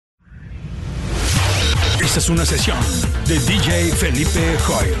Esta es una sesión de DJ Felipe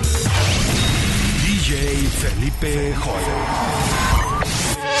Hoyle. DJ Felipe Hoyle.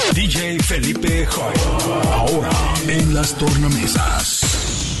 DJ Felipe Hoyle. Ahora en las tornamesas.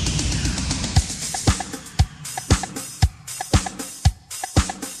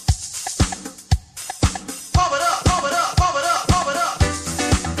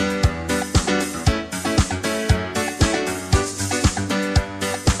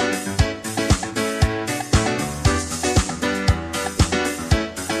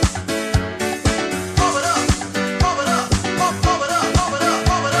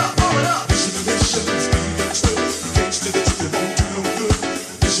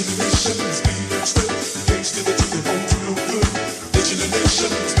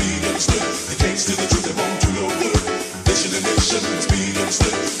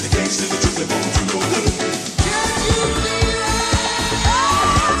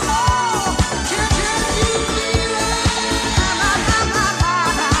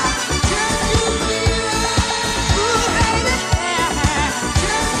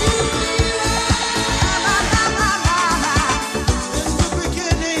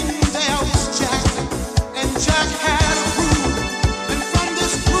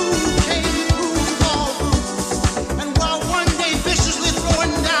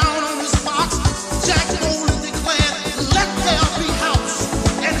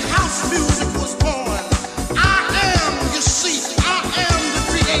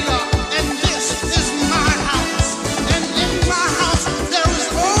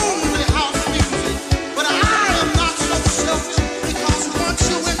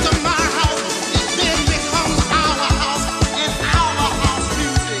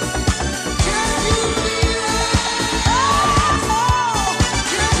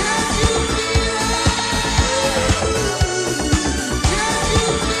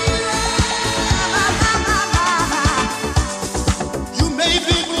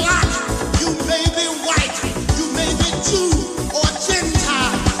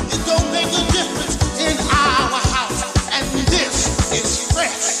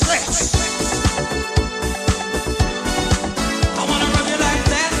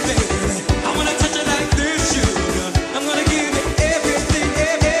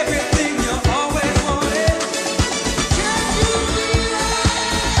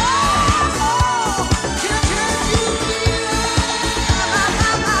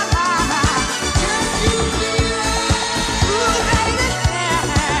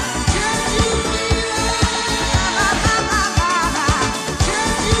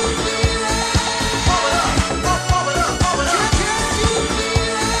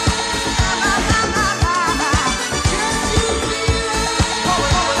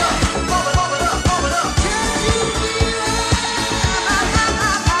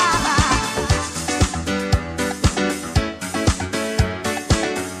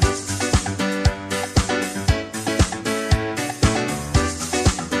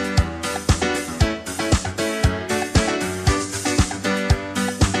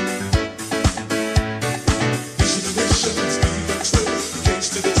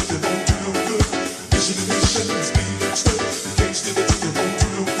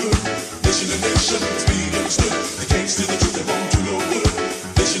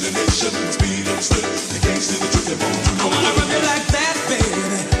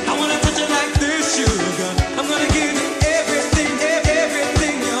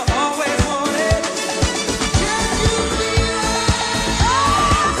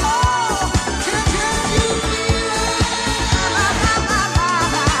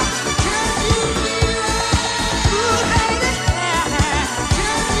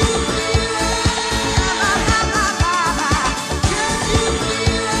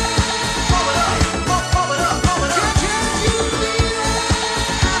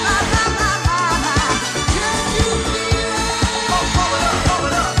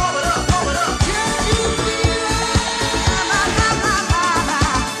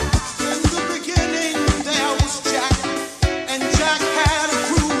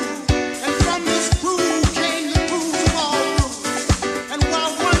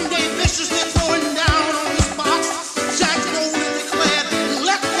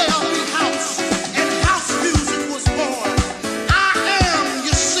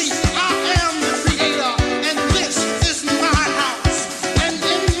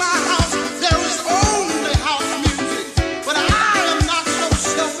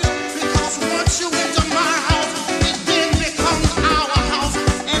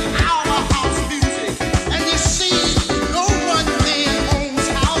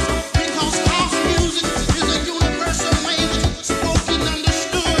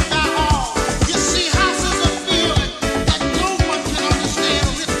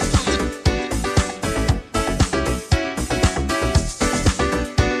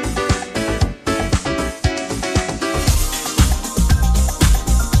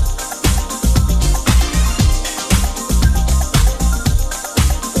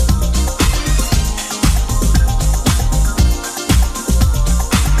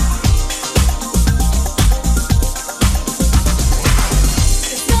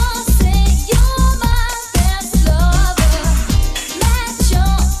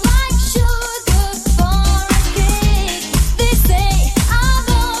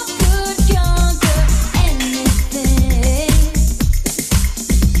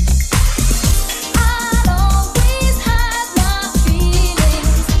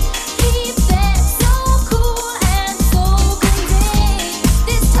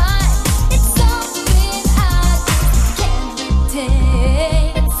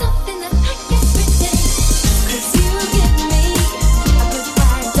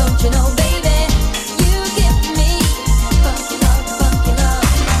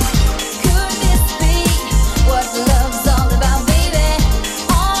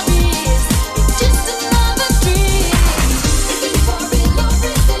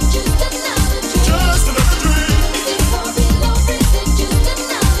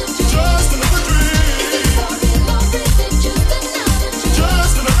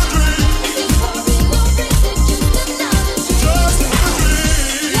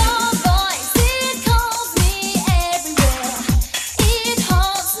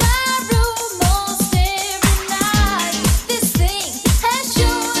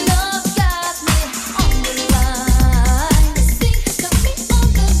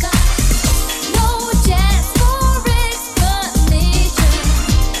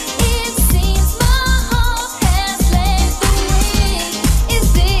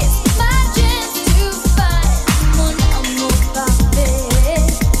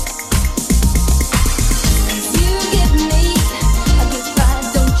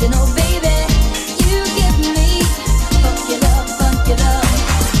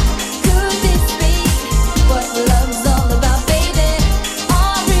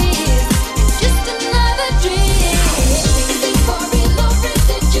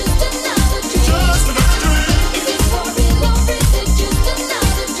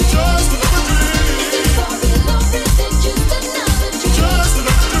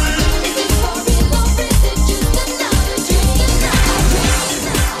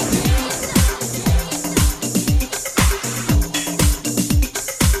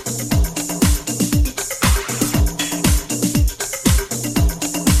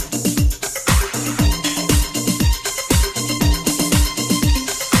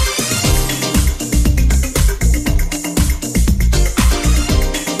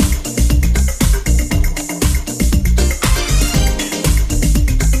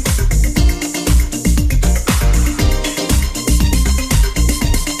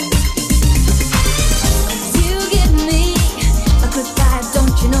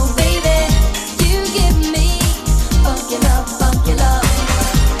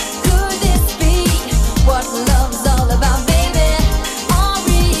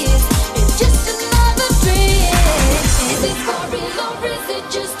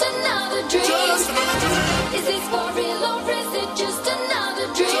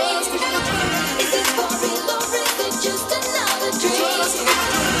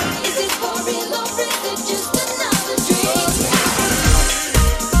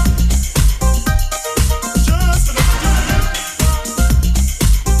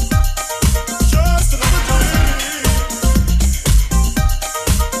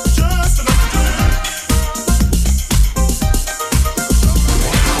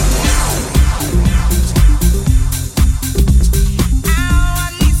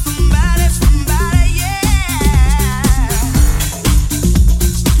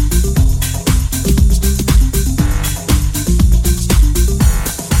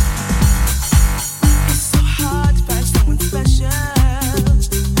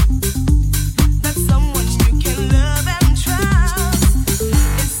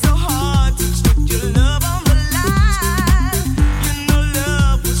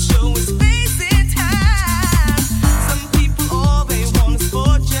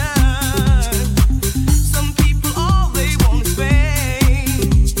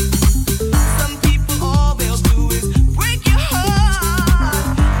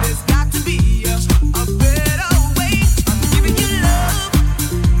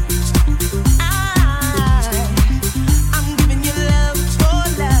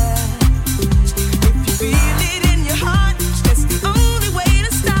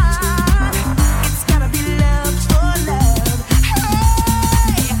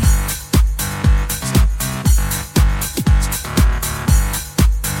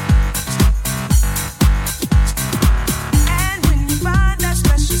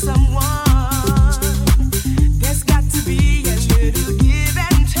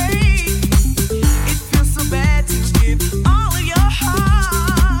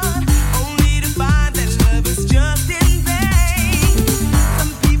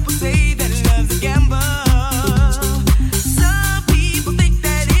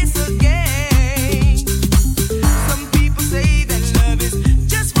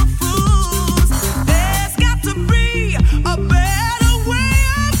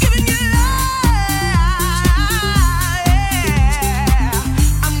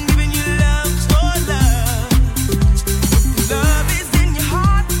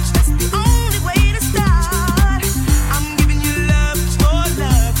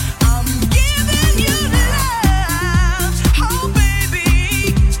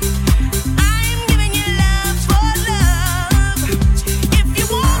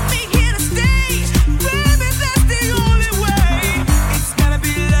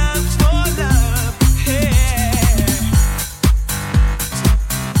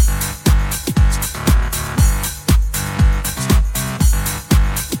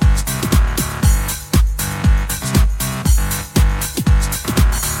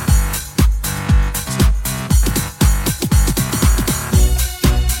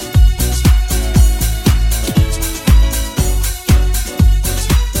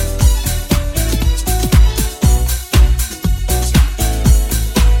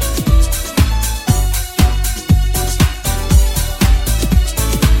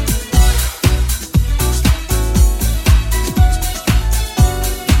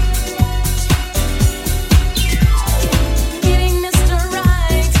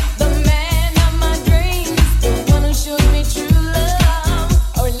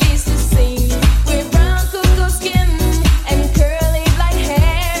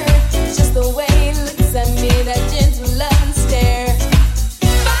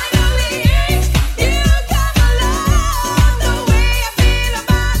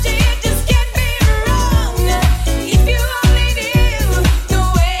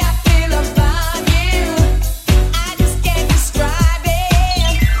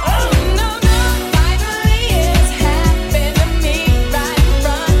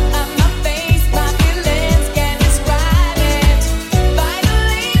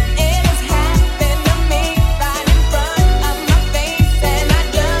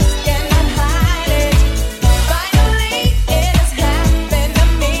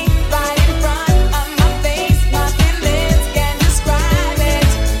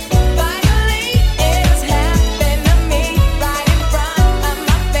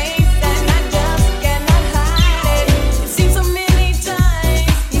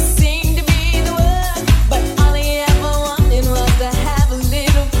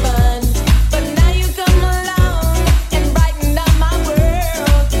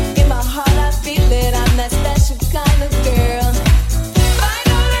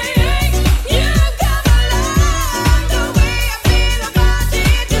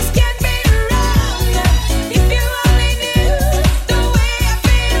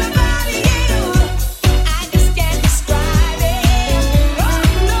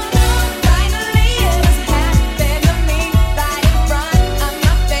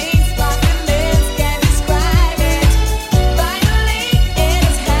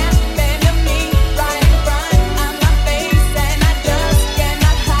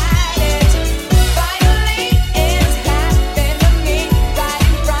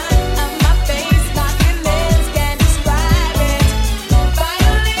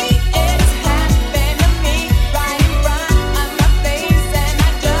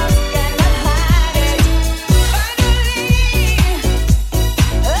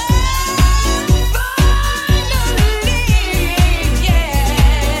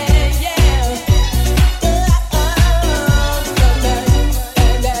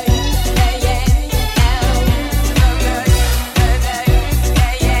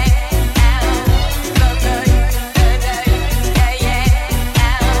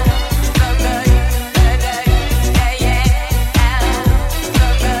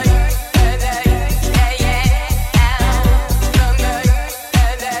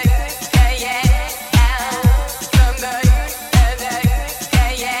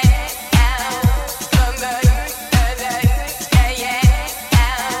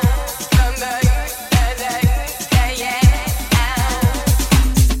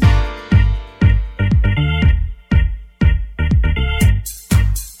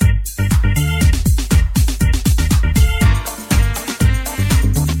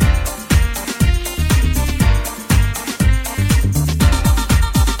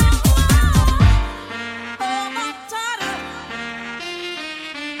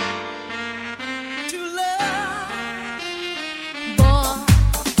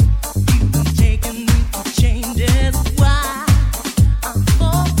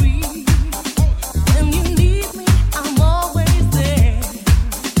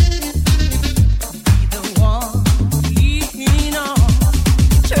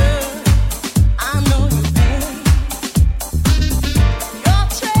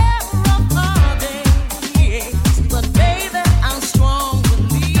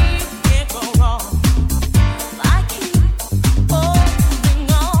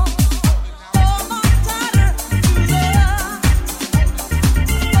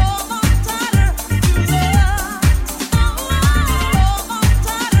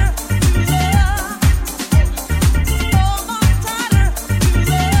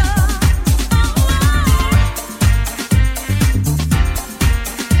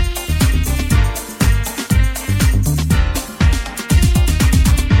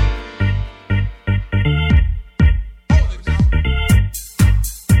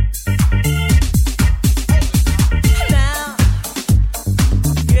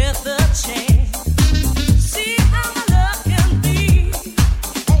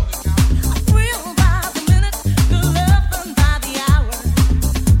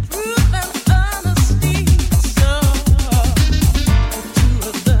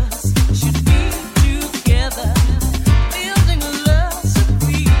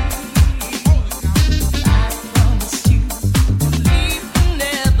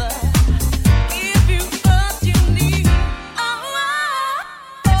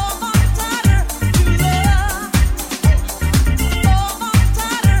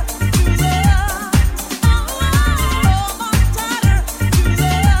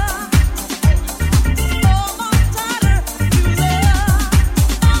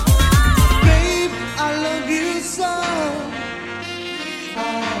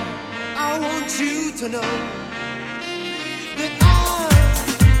 you to know that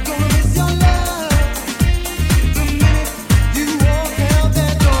I'm gonna miss your love the minute you walk out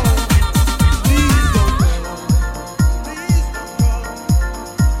that door. Please don't go. Please don't go.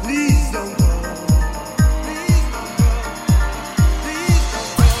 Please don't go. Please don't go.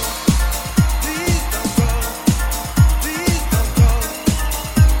 Please don't go. Please don't go.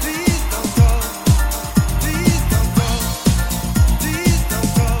 Please don't go. Please don't go. Please don't go. Please don't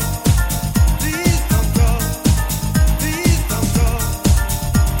go. Please don't go.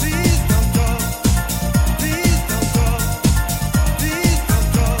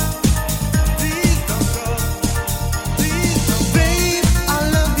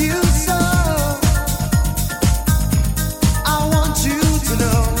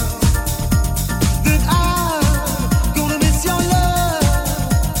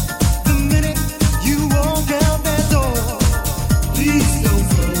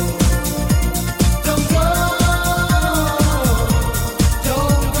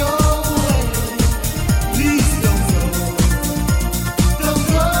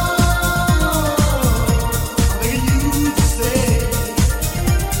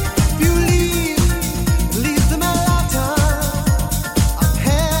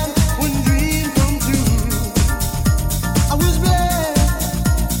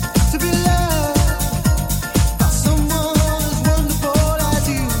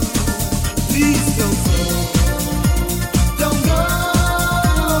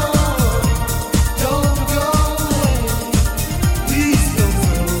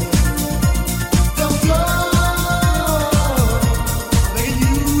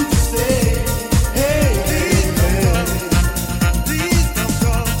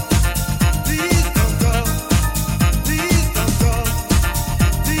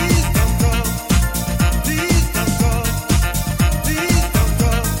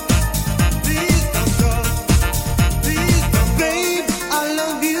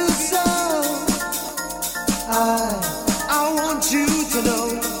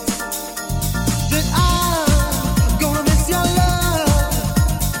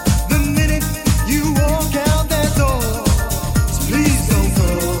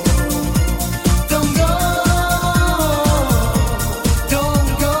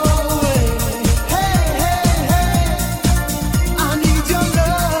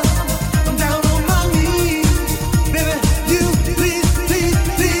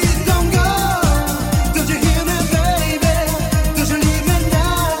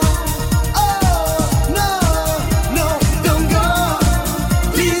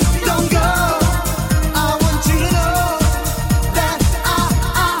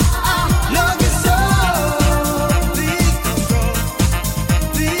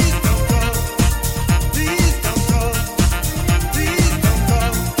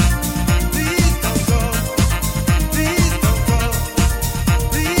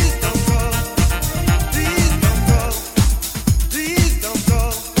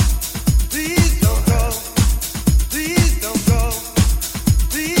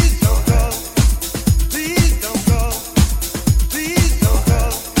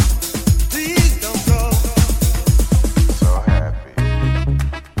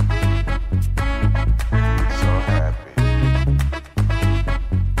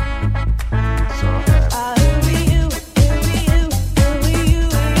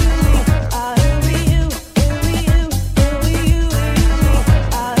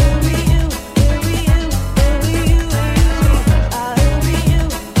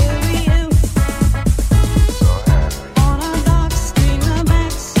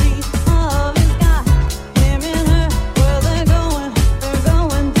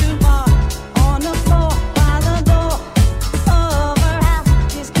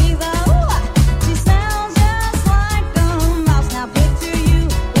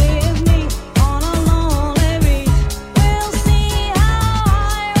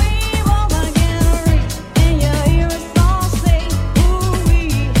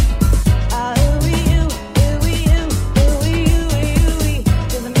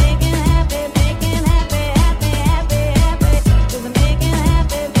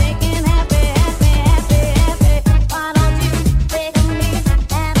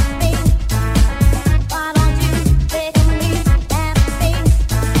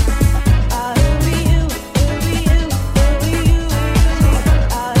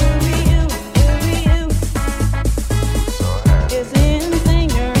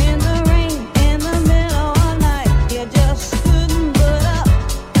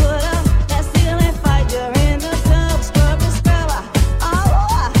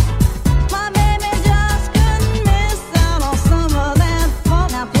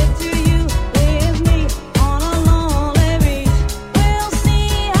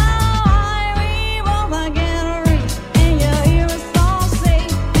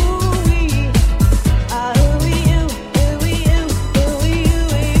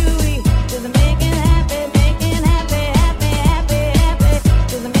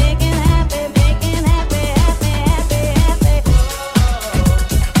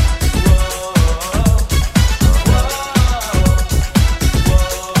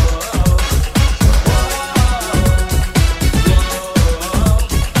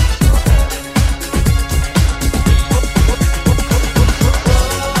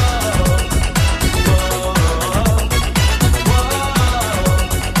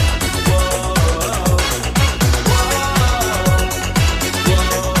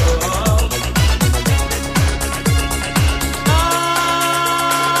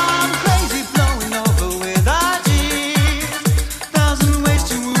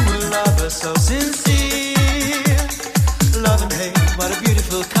 so sincere. Love and hate, what a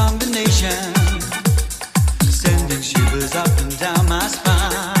beautiful combination. Sending shivers up and down my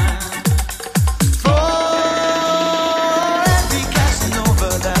spine. For every Casanova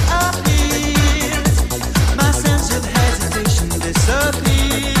that appears, my sense of hesitation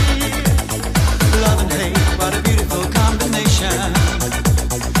disappears. Love and hate, what a beautiful combination.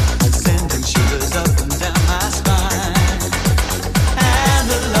 Sending shivers up and down my spine. And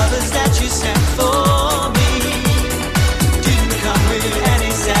the lovers that you sent for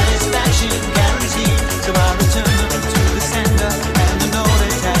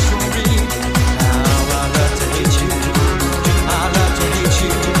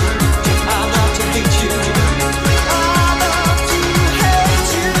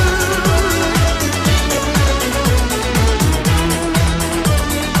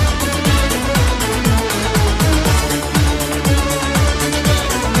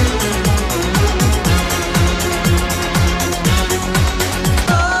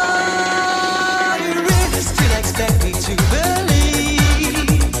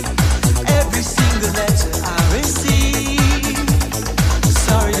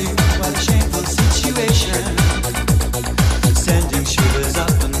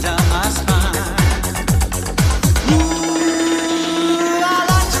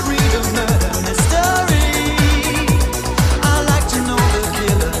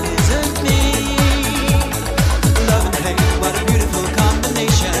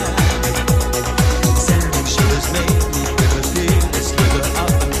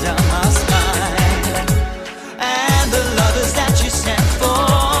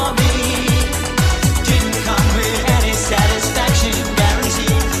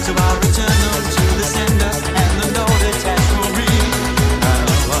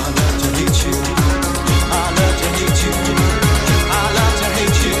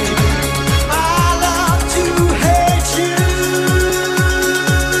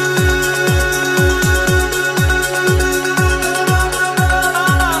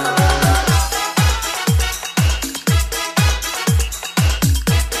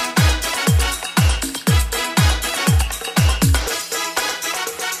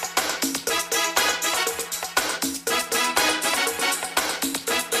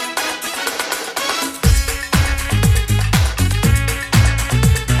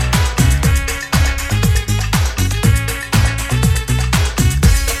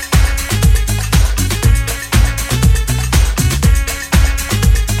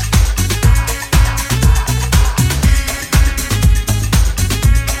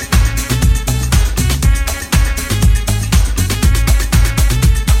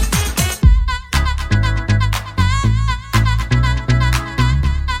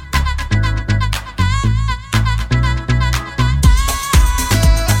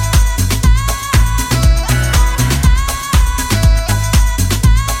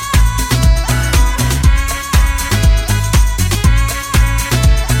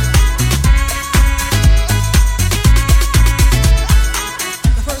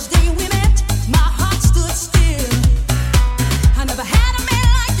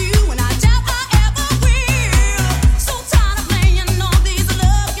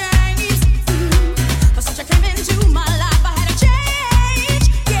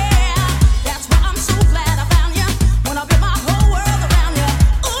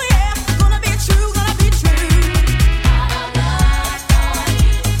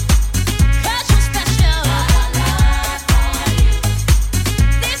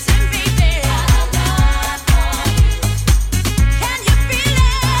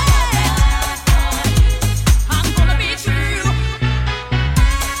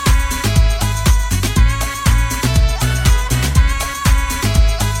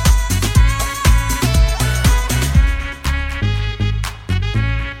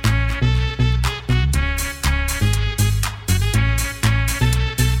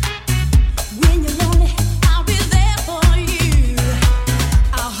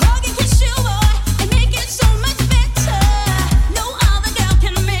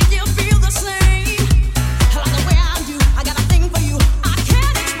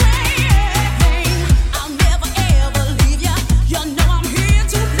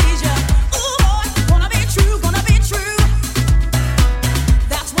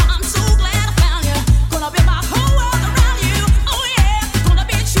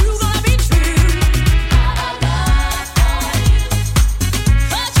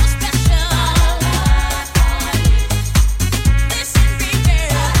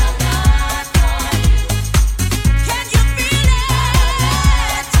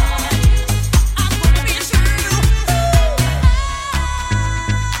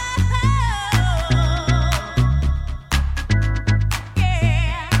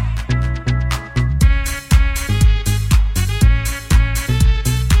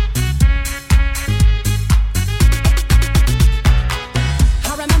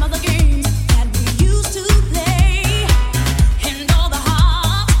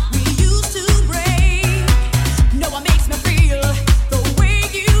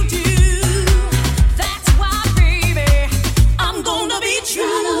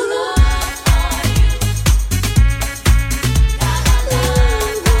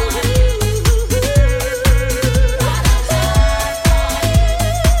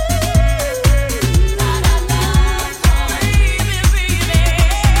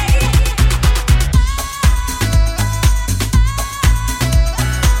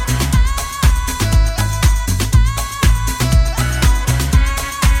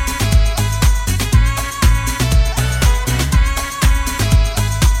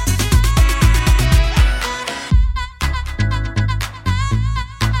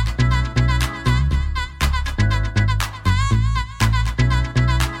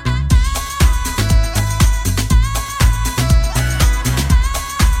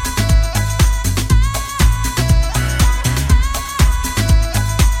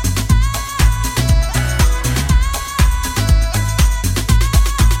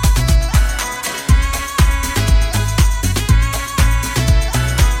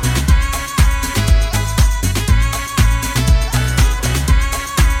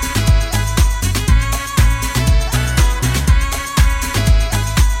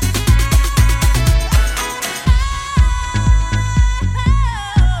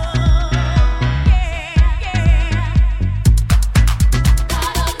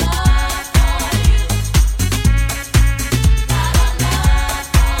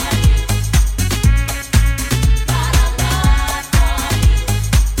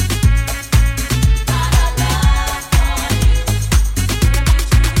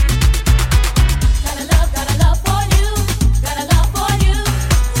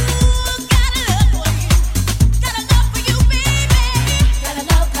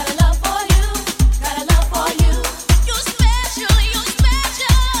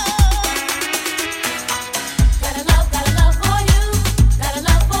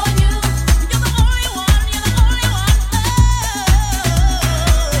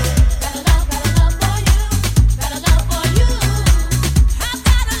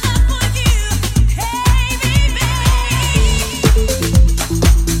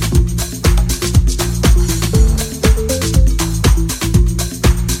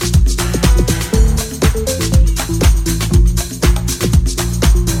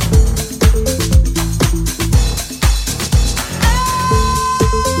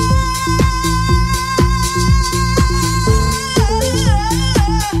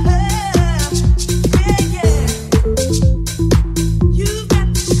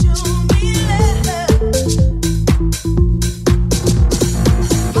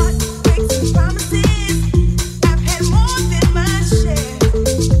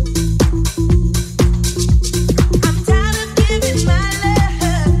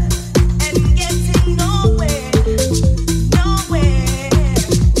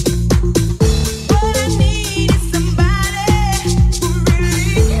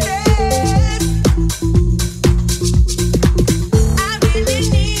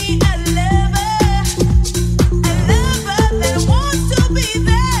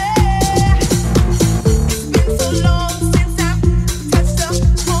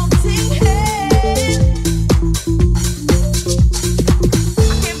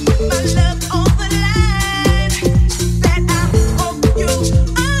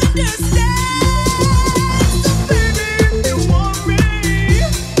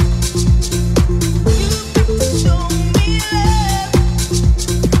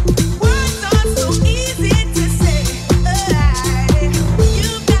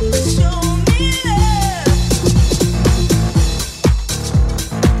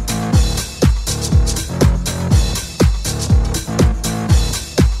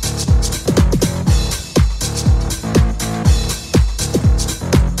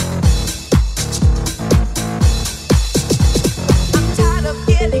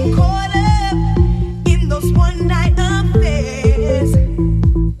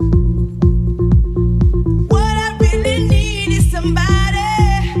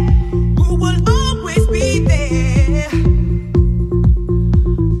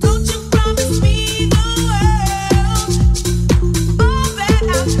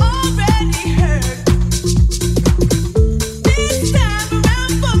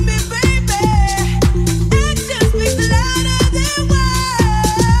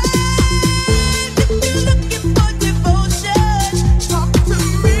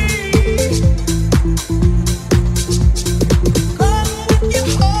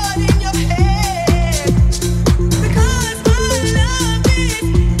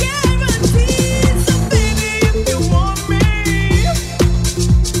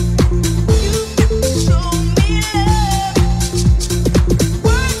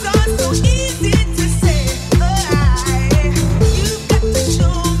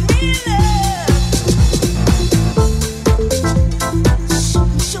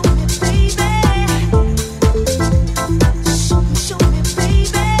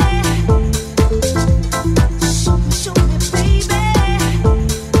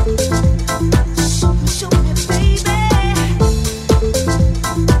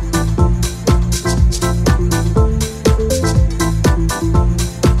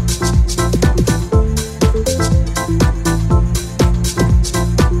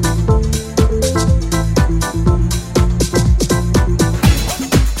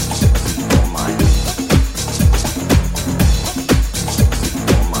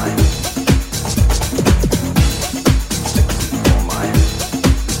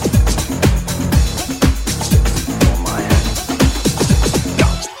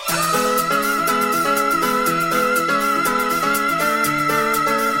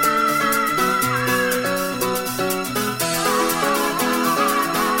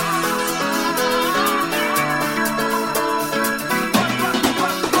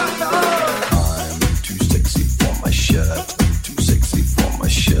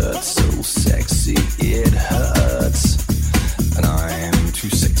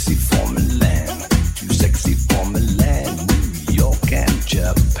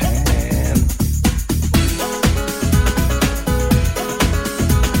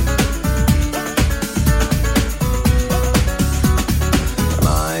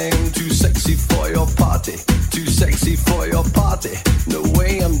for your party. The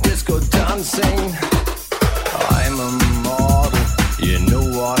way I'm disco dancing. I'm a model, you know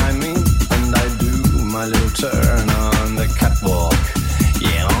what I mean. And I do my little turn on the catwalk.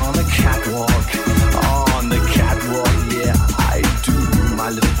 Yeah, on the catwalk. On the catwalk, yeah, I do my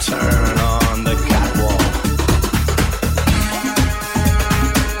little turn on the catwalk.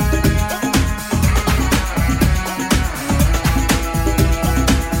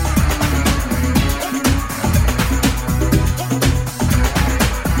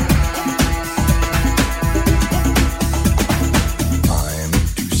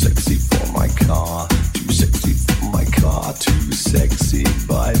 Too sexy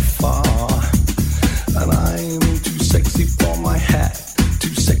by far. And I'm too sexy for my hat.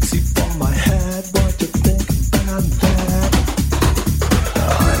 Too sexy for my hat. What do you think about that?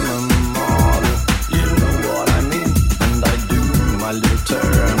 I'm a model, you know what I mean. And I do my little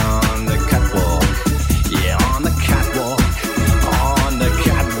turn on the catwalk. Yeah, on the catwalk. On the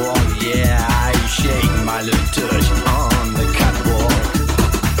catwalk, yeah, I shake my little tush on the catwalk.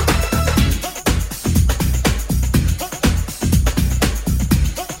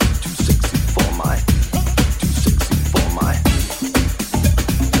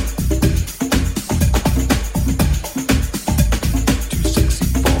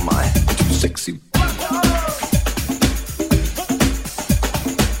 Sexy.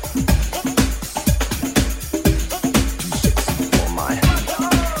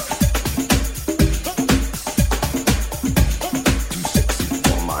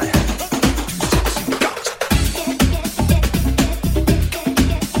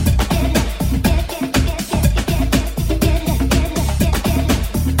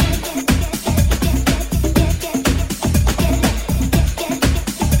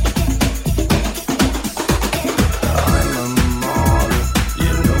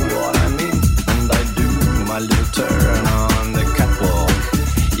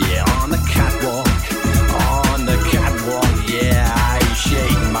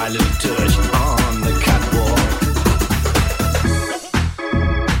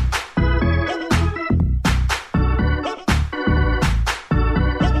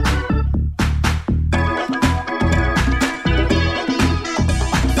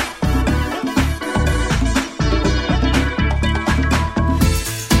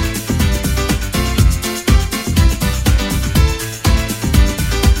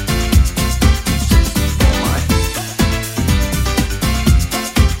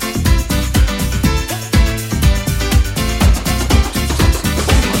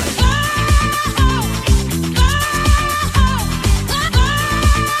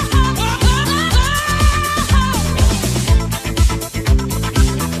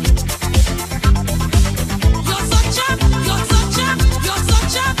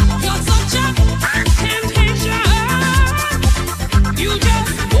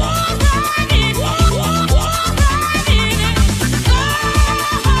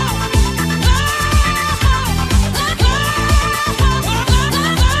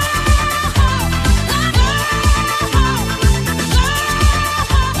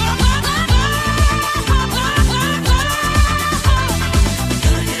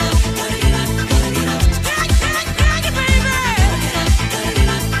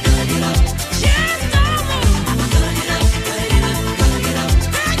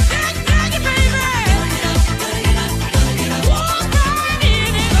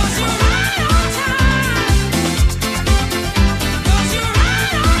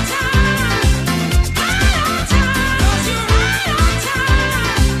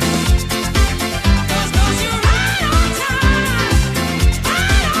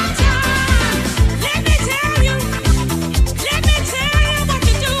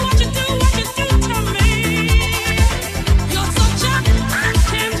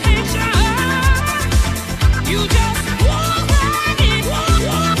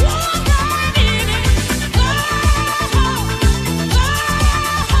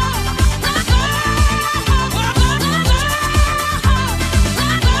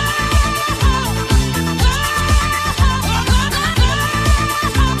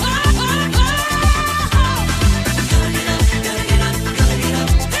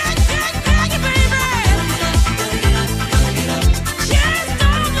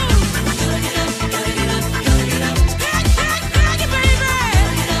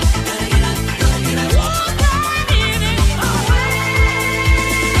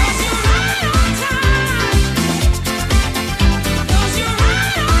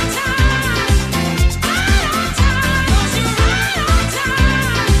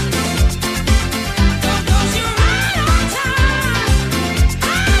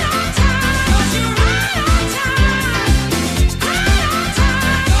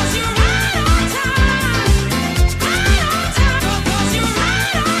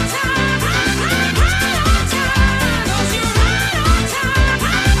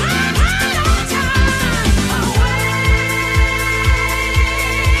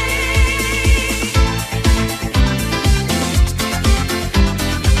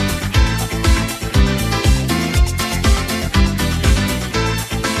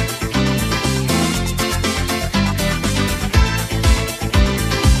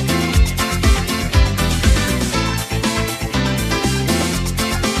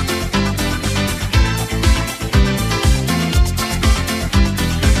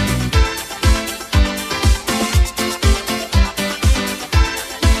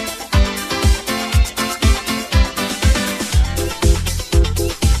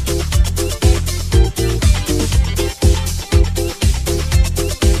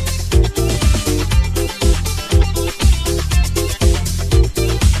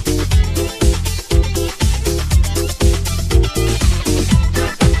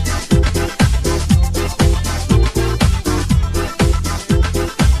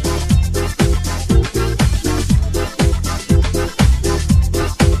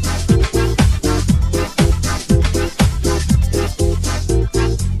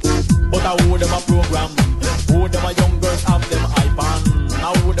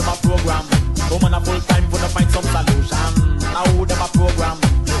 Woman a full time for to find some solution. Now who them a program?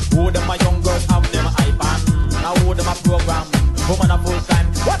 Who them a young girls have them iPad? Now who them a program? Woman a full time.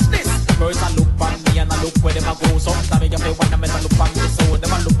 Watch this. Girls a look on me and a look where them a go. Sometimes you feel one of them a look on me so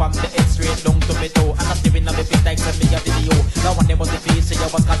them a look on the head straight down to me toe. And a steering on me feet like send me a video. Now one them was the face she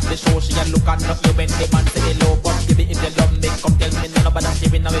was got the show. She a look and not you when the man say hello. But give it if you love me, come tell me none about a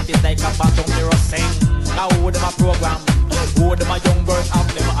steering on me feet like a bathroom mirror sing. Now who them a program? Who them a young girls have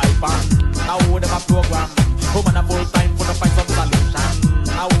them iPad? Now who them a program? Woman a full time for to find some solution.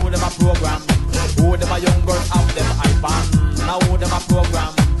 Now who them a program? Who them a young girls have them iPad? Now who them a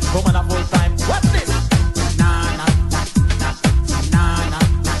program? Woman a full time. What's this? Na na na na na na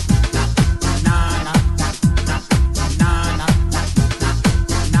na na na na na na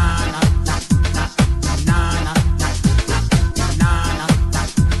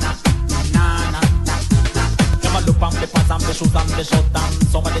look on the pants and the shoes and the shirt and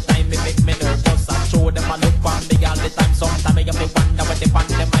some of the time it make me nervous. I show them a look on me all the time. Sometimes I have to wonder what they find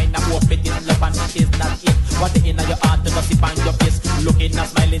them mind. I hope it is love and it is not it. What they in your heart to just sip on your face. Looking and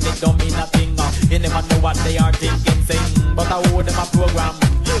smiling it don't mean nothing. You never know what they are thinking, sing. But I hold them a program.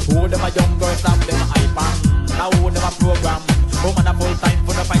 Who them a young girls have them iPad. Now hold them a program. Woman a full time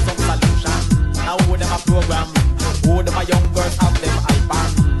for to find some solution. Now hold them a program. Who them a young girls have them iPad.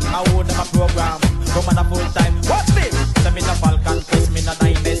 Now hold them a program. Woman a full time. Watch this. Say me no Falcon, Chris, me no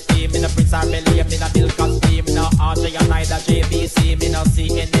Dynasty, me no Prince or Belay, me no Bill Cosby, me no RJ and neither JBC, me no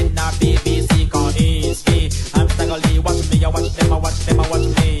CNN or BBC. Cause Easky, I'm Staggerly. Watch me, I watch them, I watch them, I watch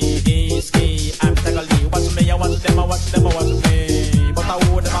me. Easky, I'm Staggerly. Watch me, I watch them, I watch them, I watch me. But I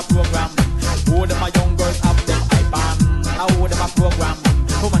hold them a program. Who them a young girls have them iPad. I hold them a program.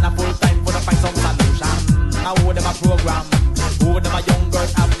 Woman a full time for to find some solution. I hold them a program. Who them a young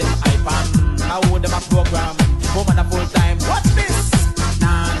girls have them iPad. I hold them a program. Woman a full time. Watch this.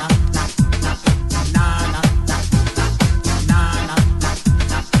 Na na na na na na na na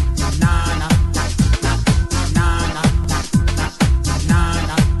na na na na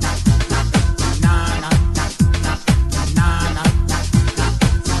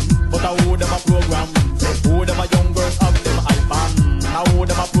but I who them a program? Who them a young girls have them iPad? Now who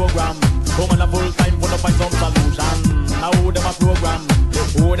them a program? Woman a full time for to find some solution. Now who them a program?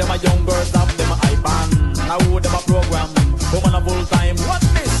 Who them a young girls have them iPad? Now who them a program? Woman a full time. Watch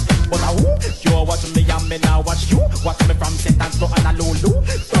this. But I who? You watch me and me now watch you. Watch me from St. Anne's to Honolulu.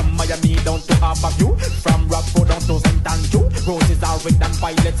 From Miami down to Harborview. From Rockford down to St. Andrew. Roses are red and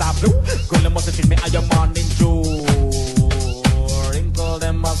violets are blue. Girl, you must treat me as your morning dew. Wrinkle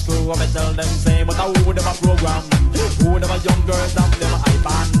them a screw up and tell them say. But I who them a program? Who them a young girls have them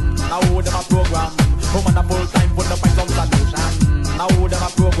iPad? Now who them a program? Woman a full time for to find some solution. Now who them a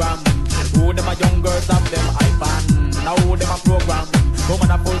program? Who them a young girls have them iPad? Now who them a program?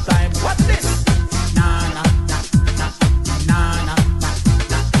 Woman a full time. What's this? Na na na na na na na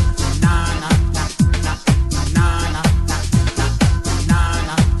na na na na na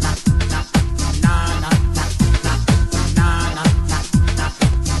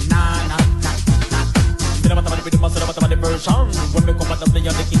when me come at the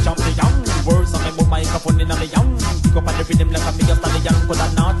young, the king champion. Words on me microphone in a me young. Pick up at the rhythm like a me a stallion. Could a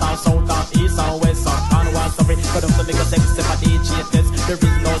north or south or east or west or can was sorry. Could have to make a sex if I DJ test. There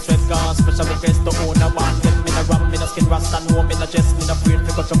is no stress, cause special request to own a one. Then me no ram, me no skin rust and home, me no chest, me no afraid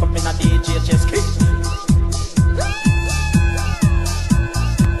to go jump up in a DJ chest.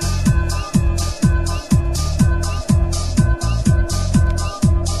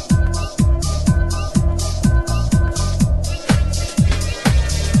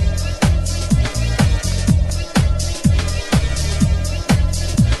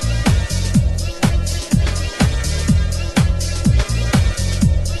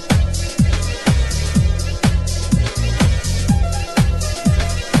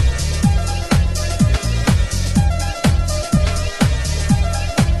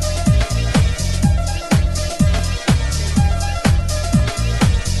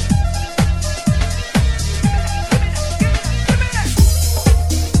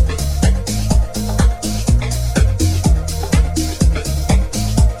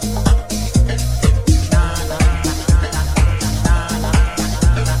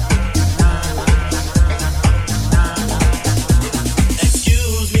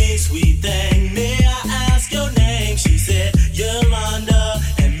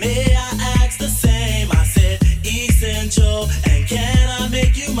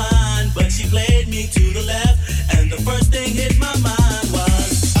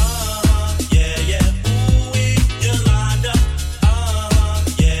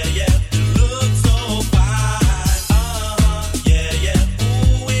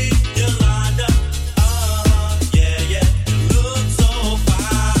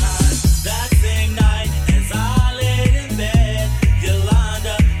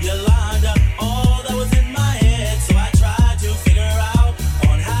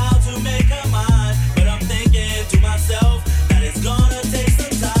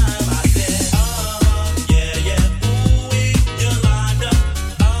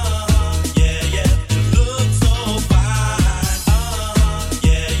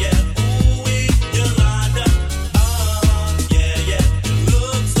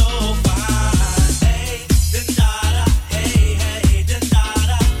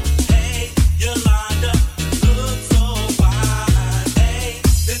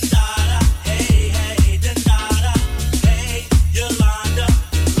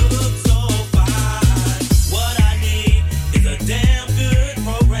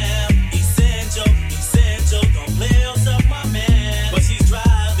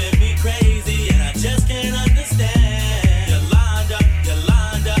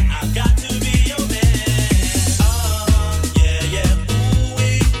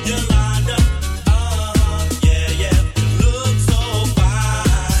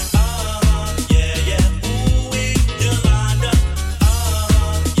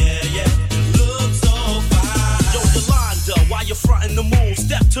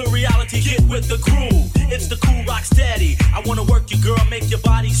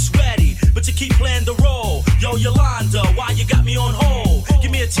 body sweaty, but you keep playing the role. Yo, Yolanda, why you got me on hold?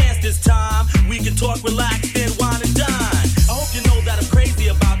 Give me a chance this time. We can talk, relax, then wine and dine. I hope you know that I'm crazy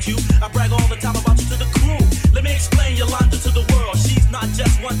about you. I brag all the time about you to the crew. Let me explain Yolanda to the world. She's not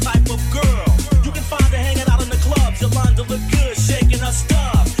just one type of girl. You can find her hanging out in the clubs. Yolanda look good, shaking her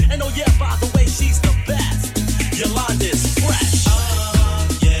stuff. And oh yeah, by the way, she's the best. Yolanda is fresh.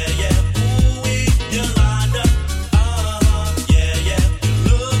 Yeah, yeah, ooh-wee, Yolanda. Yeah, yeah, you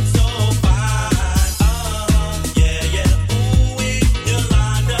look so fine. Yeah, yeah, ooh-wee,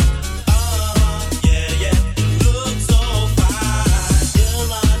 Yolanda. Yeah, yeah, you look so fine.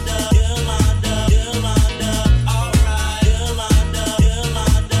 Yolanda, Yolanda, Yolanda. Alright, Yolanda,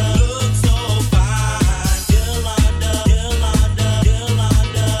 Yolanda, look so fine. Yolanda, Yolanda,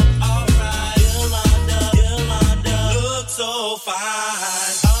 Yolanda. Alright, Yolanda, Yolanda, look so fine.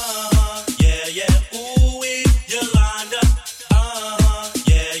 Yeah, yeah, ooh-wee, Yolanda.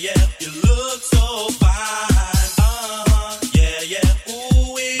 Yeah, yeah, you look so fine. Yeah, yeah,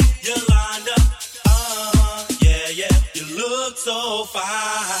 ooh-wee, Yolanda. Yeah, yeah, you look so fine.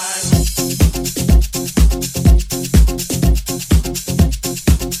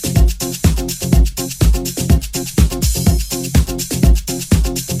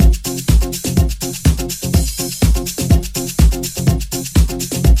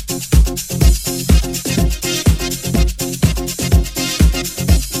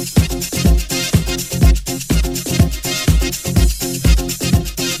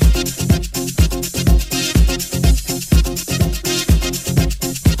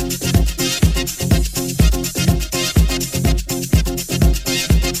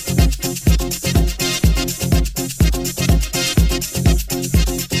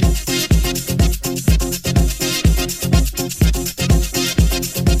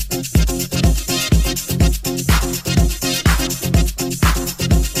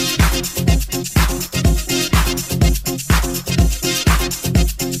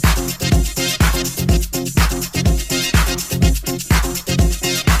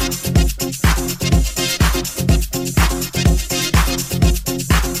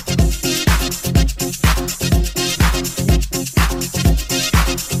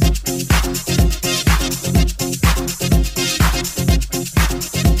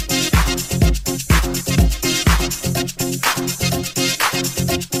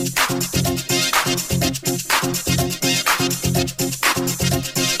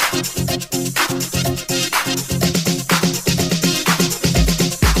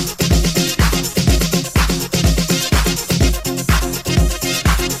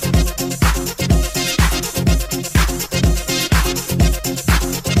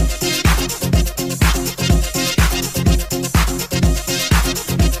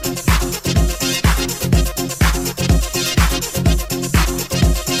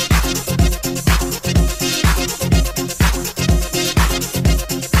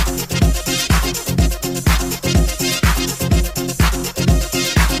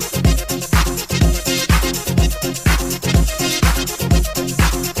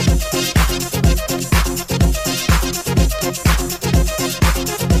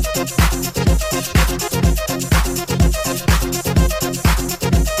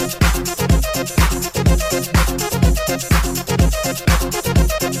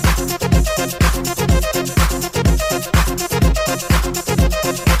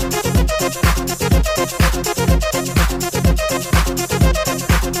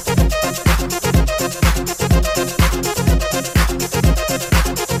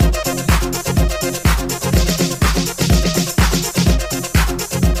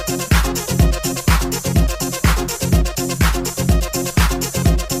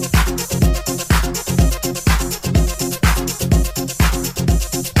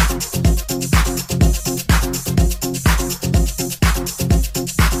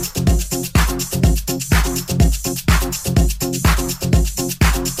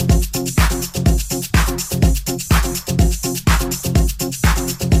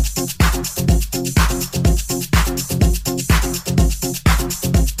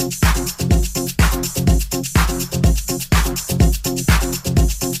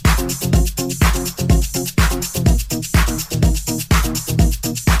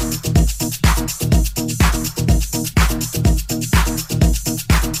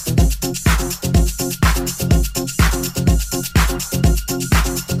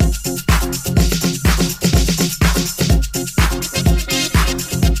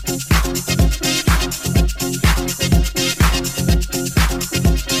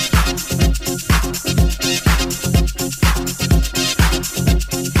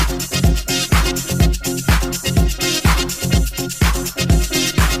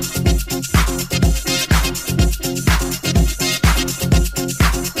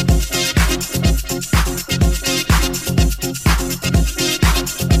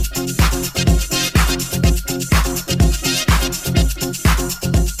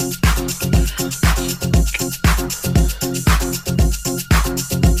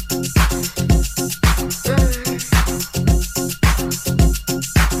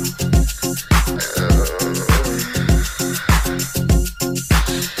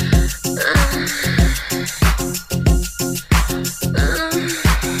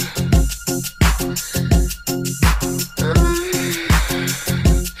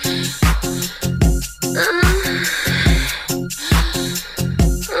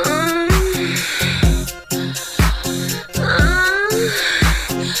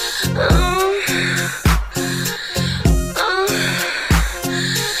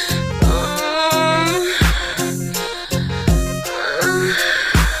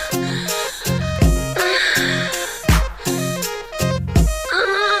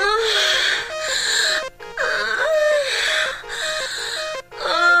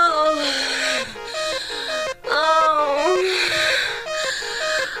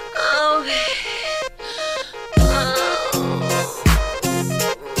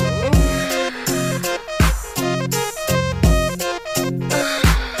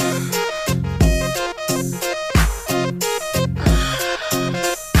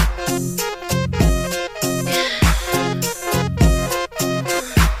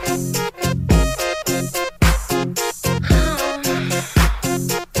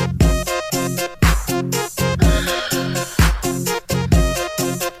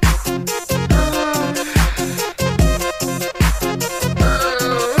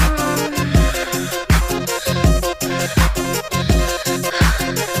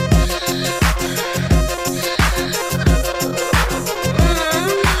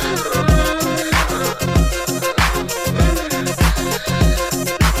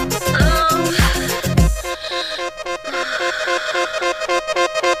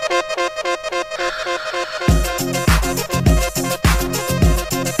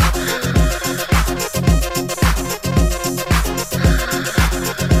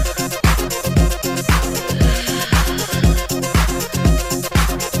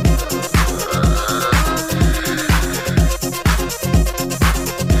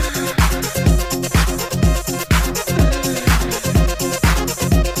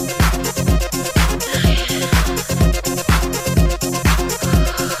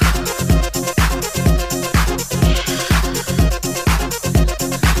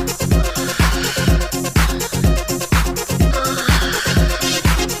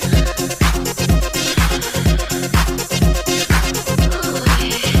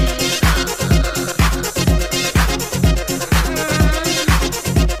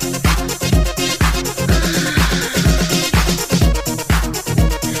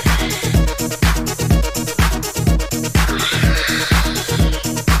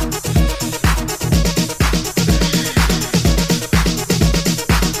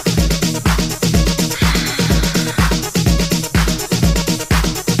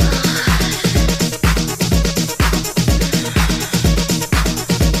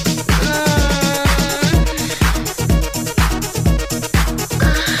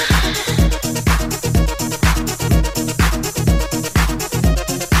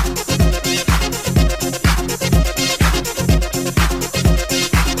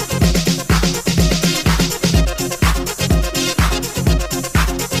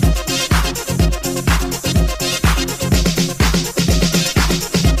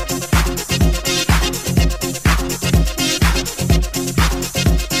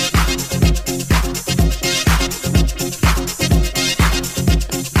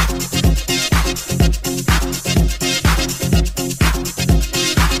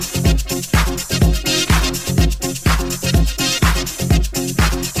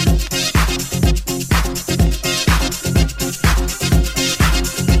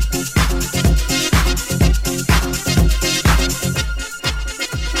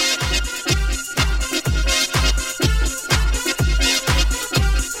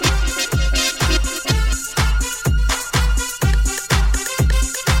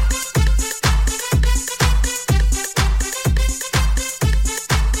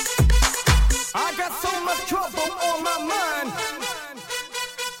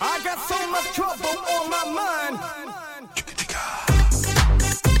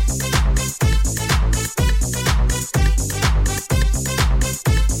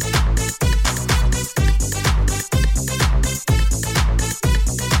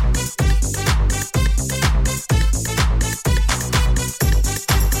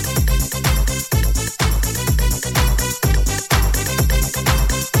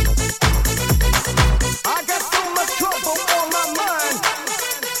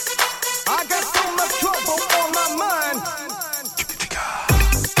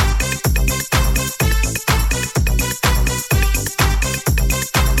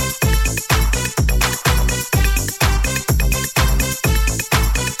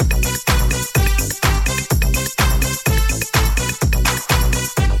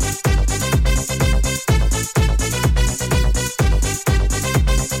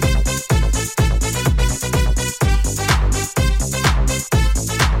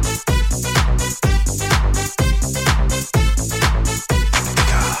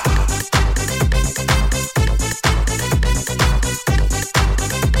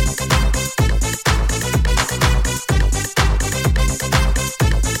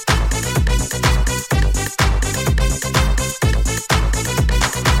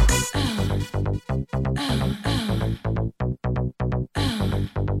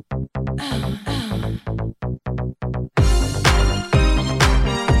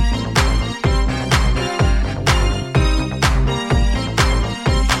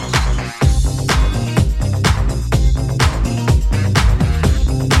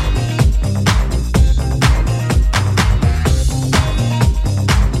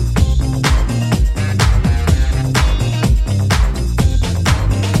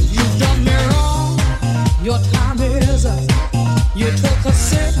 Your time is up. You took a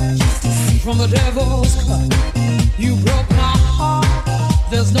sip from the devil's cup. You broke my heart.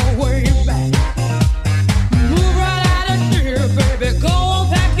 There's no way back. Move right out of here, baby. Go on,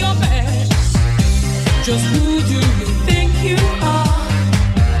 pack your bags. Just who do you think you are?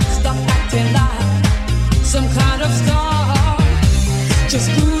 Stop acting like some kind of star. Just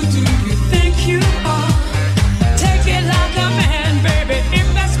who do you think you are? Take it like a man, baby, if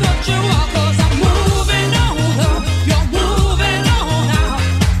that's what you are. 'Cause I'm moving on up. You're moving on out.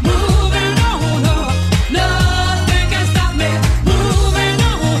 Moving on up. Nothing can stop me. Moving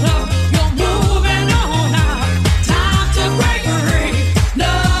on up. You're moving on out. Time to break free.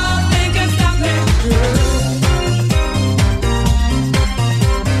 Nothing can stop me.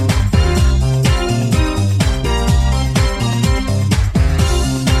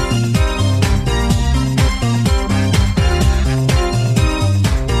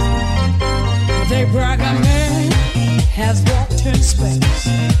 They brag a man has walked in space,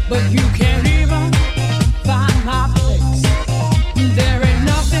 but you can't even find my place. There ain't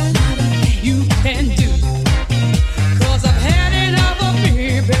nothing you can do, 'cause I've had enough of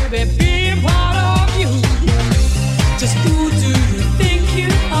me, baby, being part of you. Just who do you think you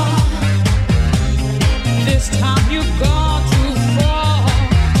are? This time you've gone too far.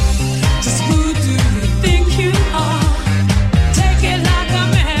 Just who do you think you are? Take it like a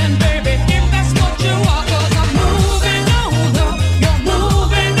man, baby, if that's what you are. 'Cause I'm moving on up. You're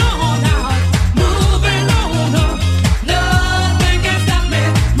moving on out. Moving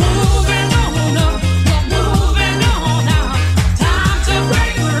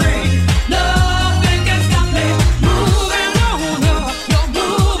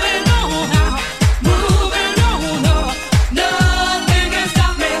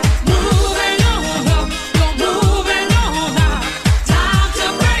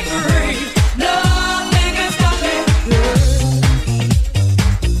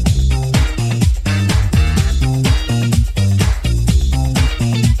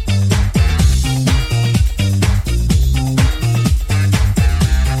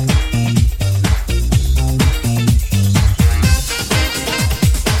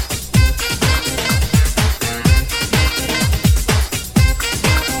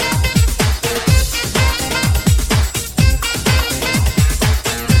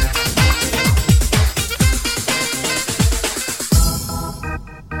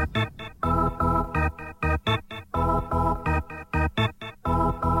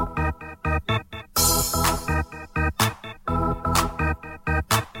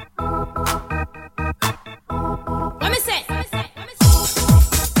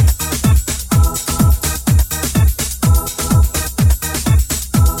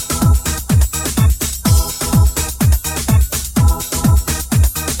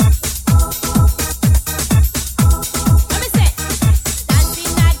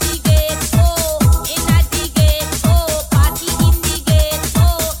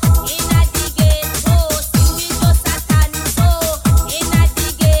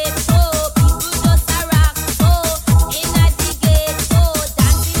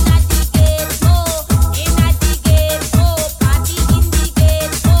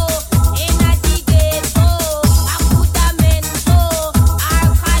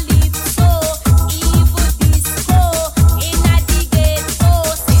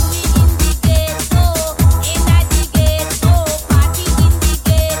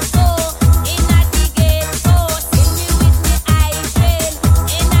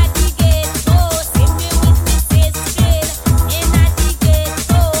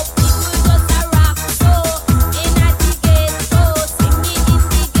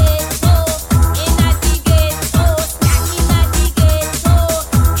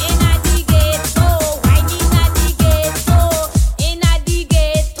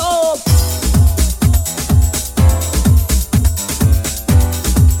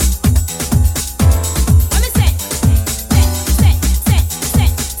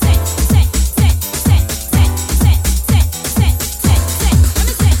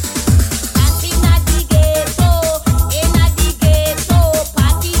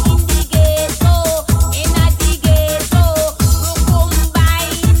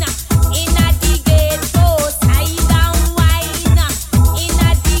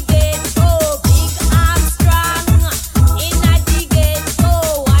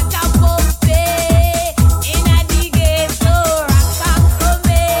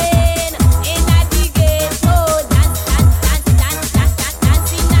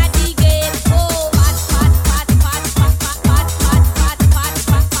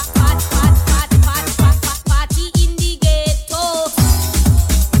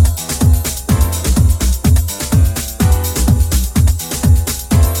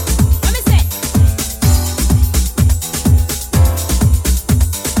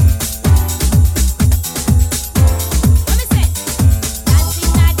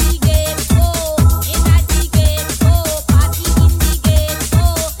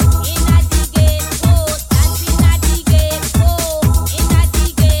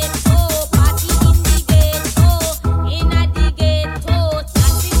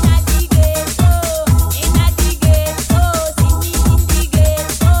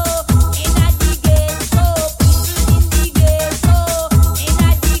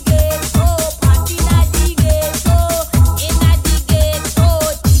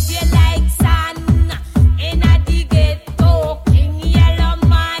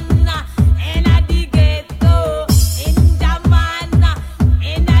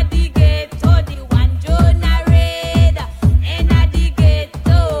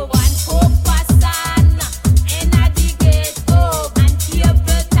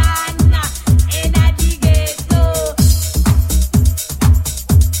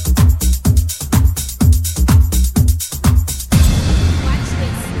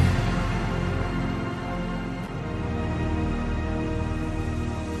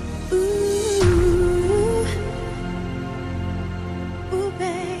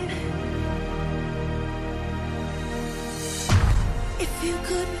If you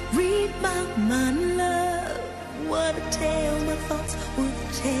could read my mind, love, what a tale my thoughts would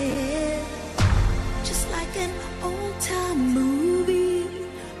tell. Just like an old-time movie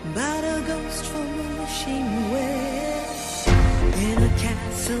about a ghost from a wishing well. In a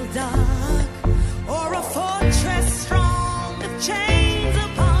castle dark or a fortress strong with chains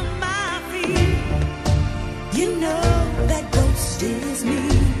upon my feet, you know that ghost is me.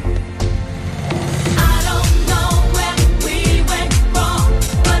 I don't know where we went wrong,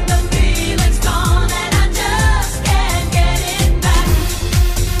 but the feeling's gone and I just can't get it back.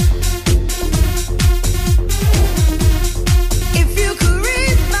 If you could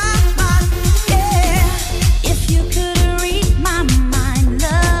read my mind, yeah. If you could read my mind,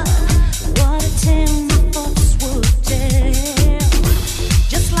 love,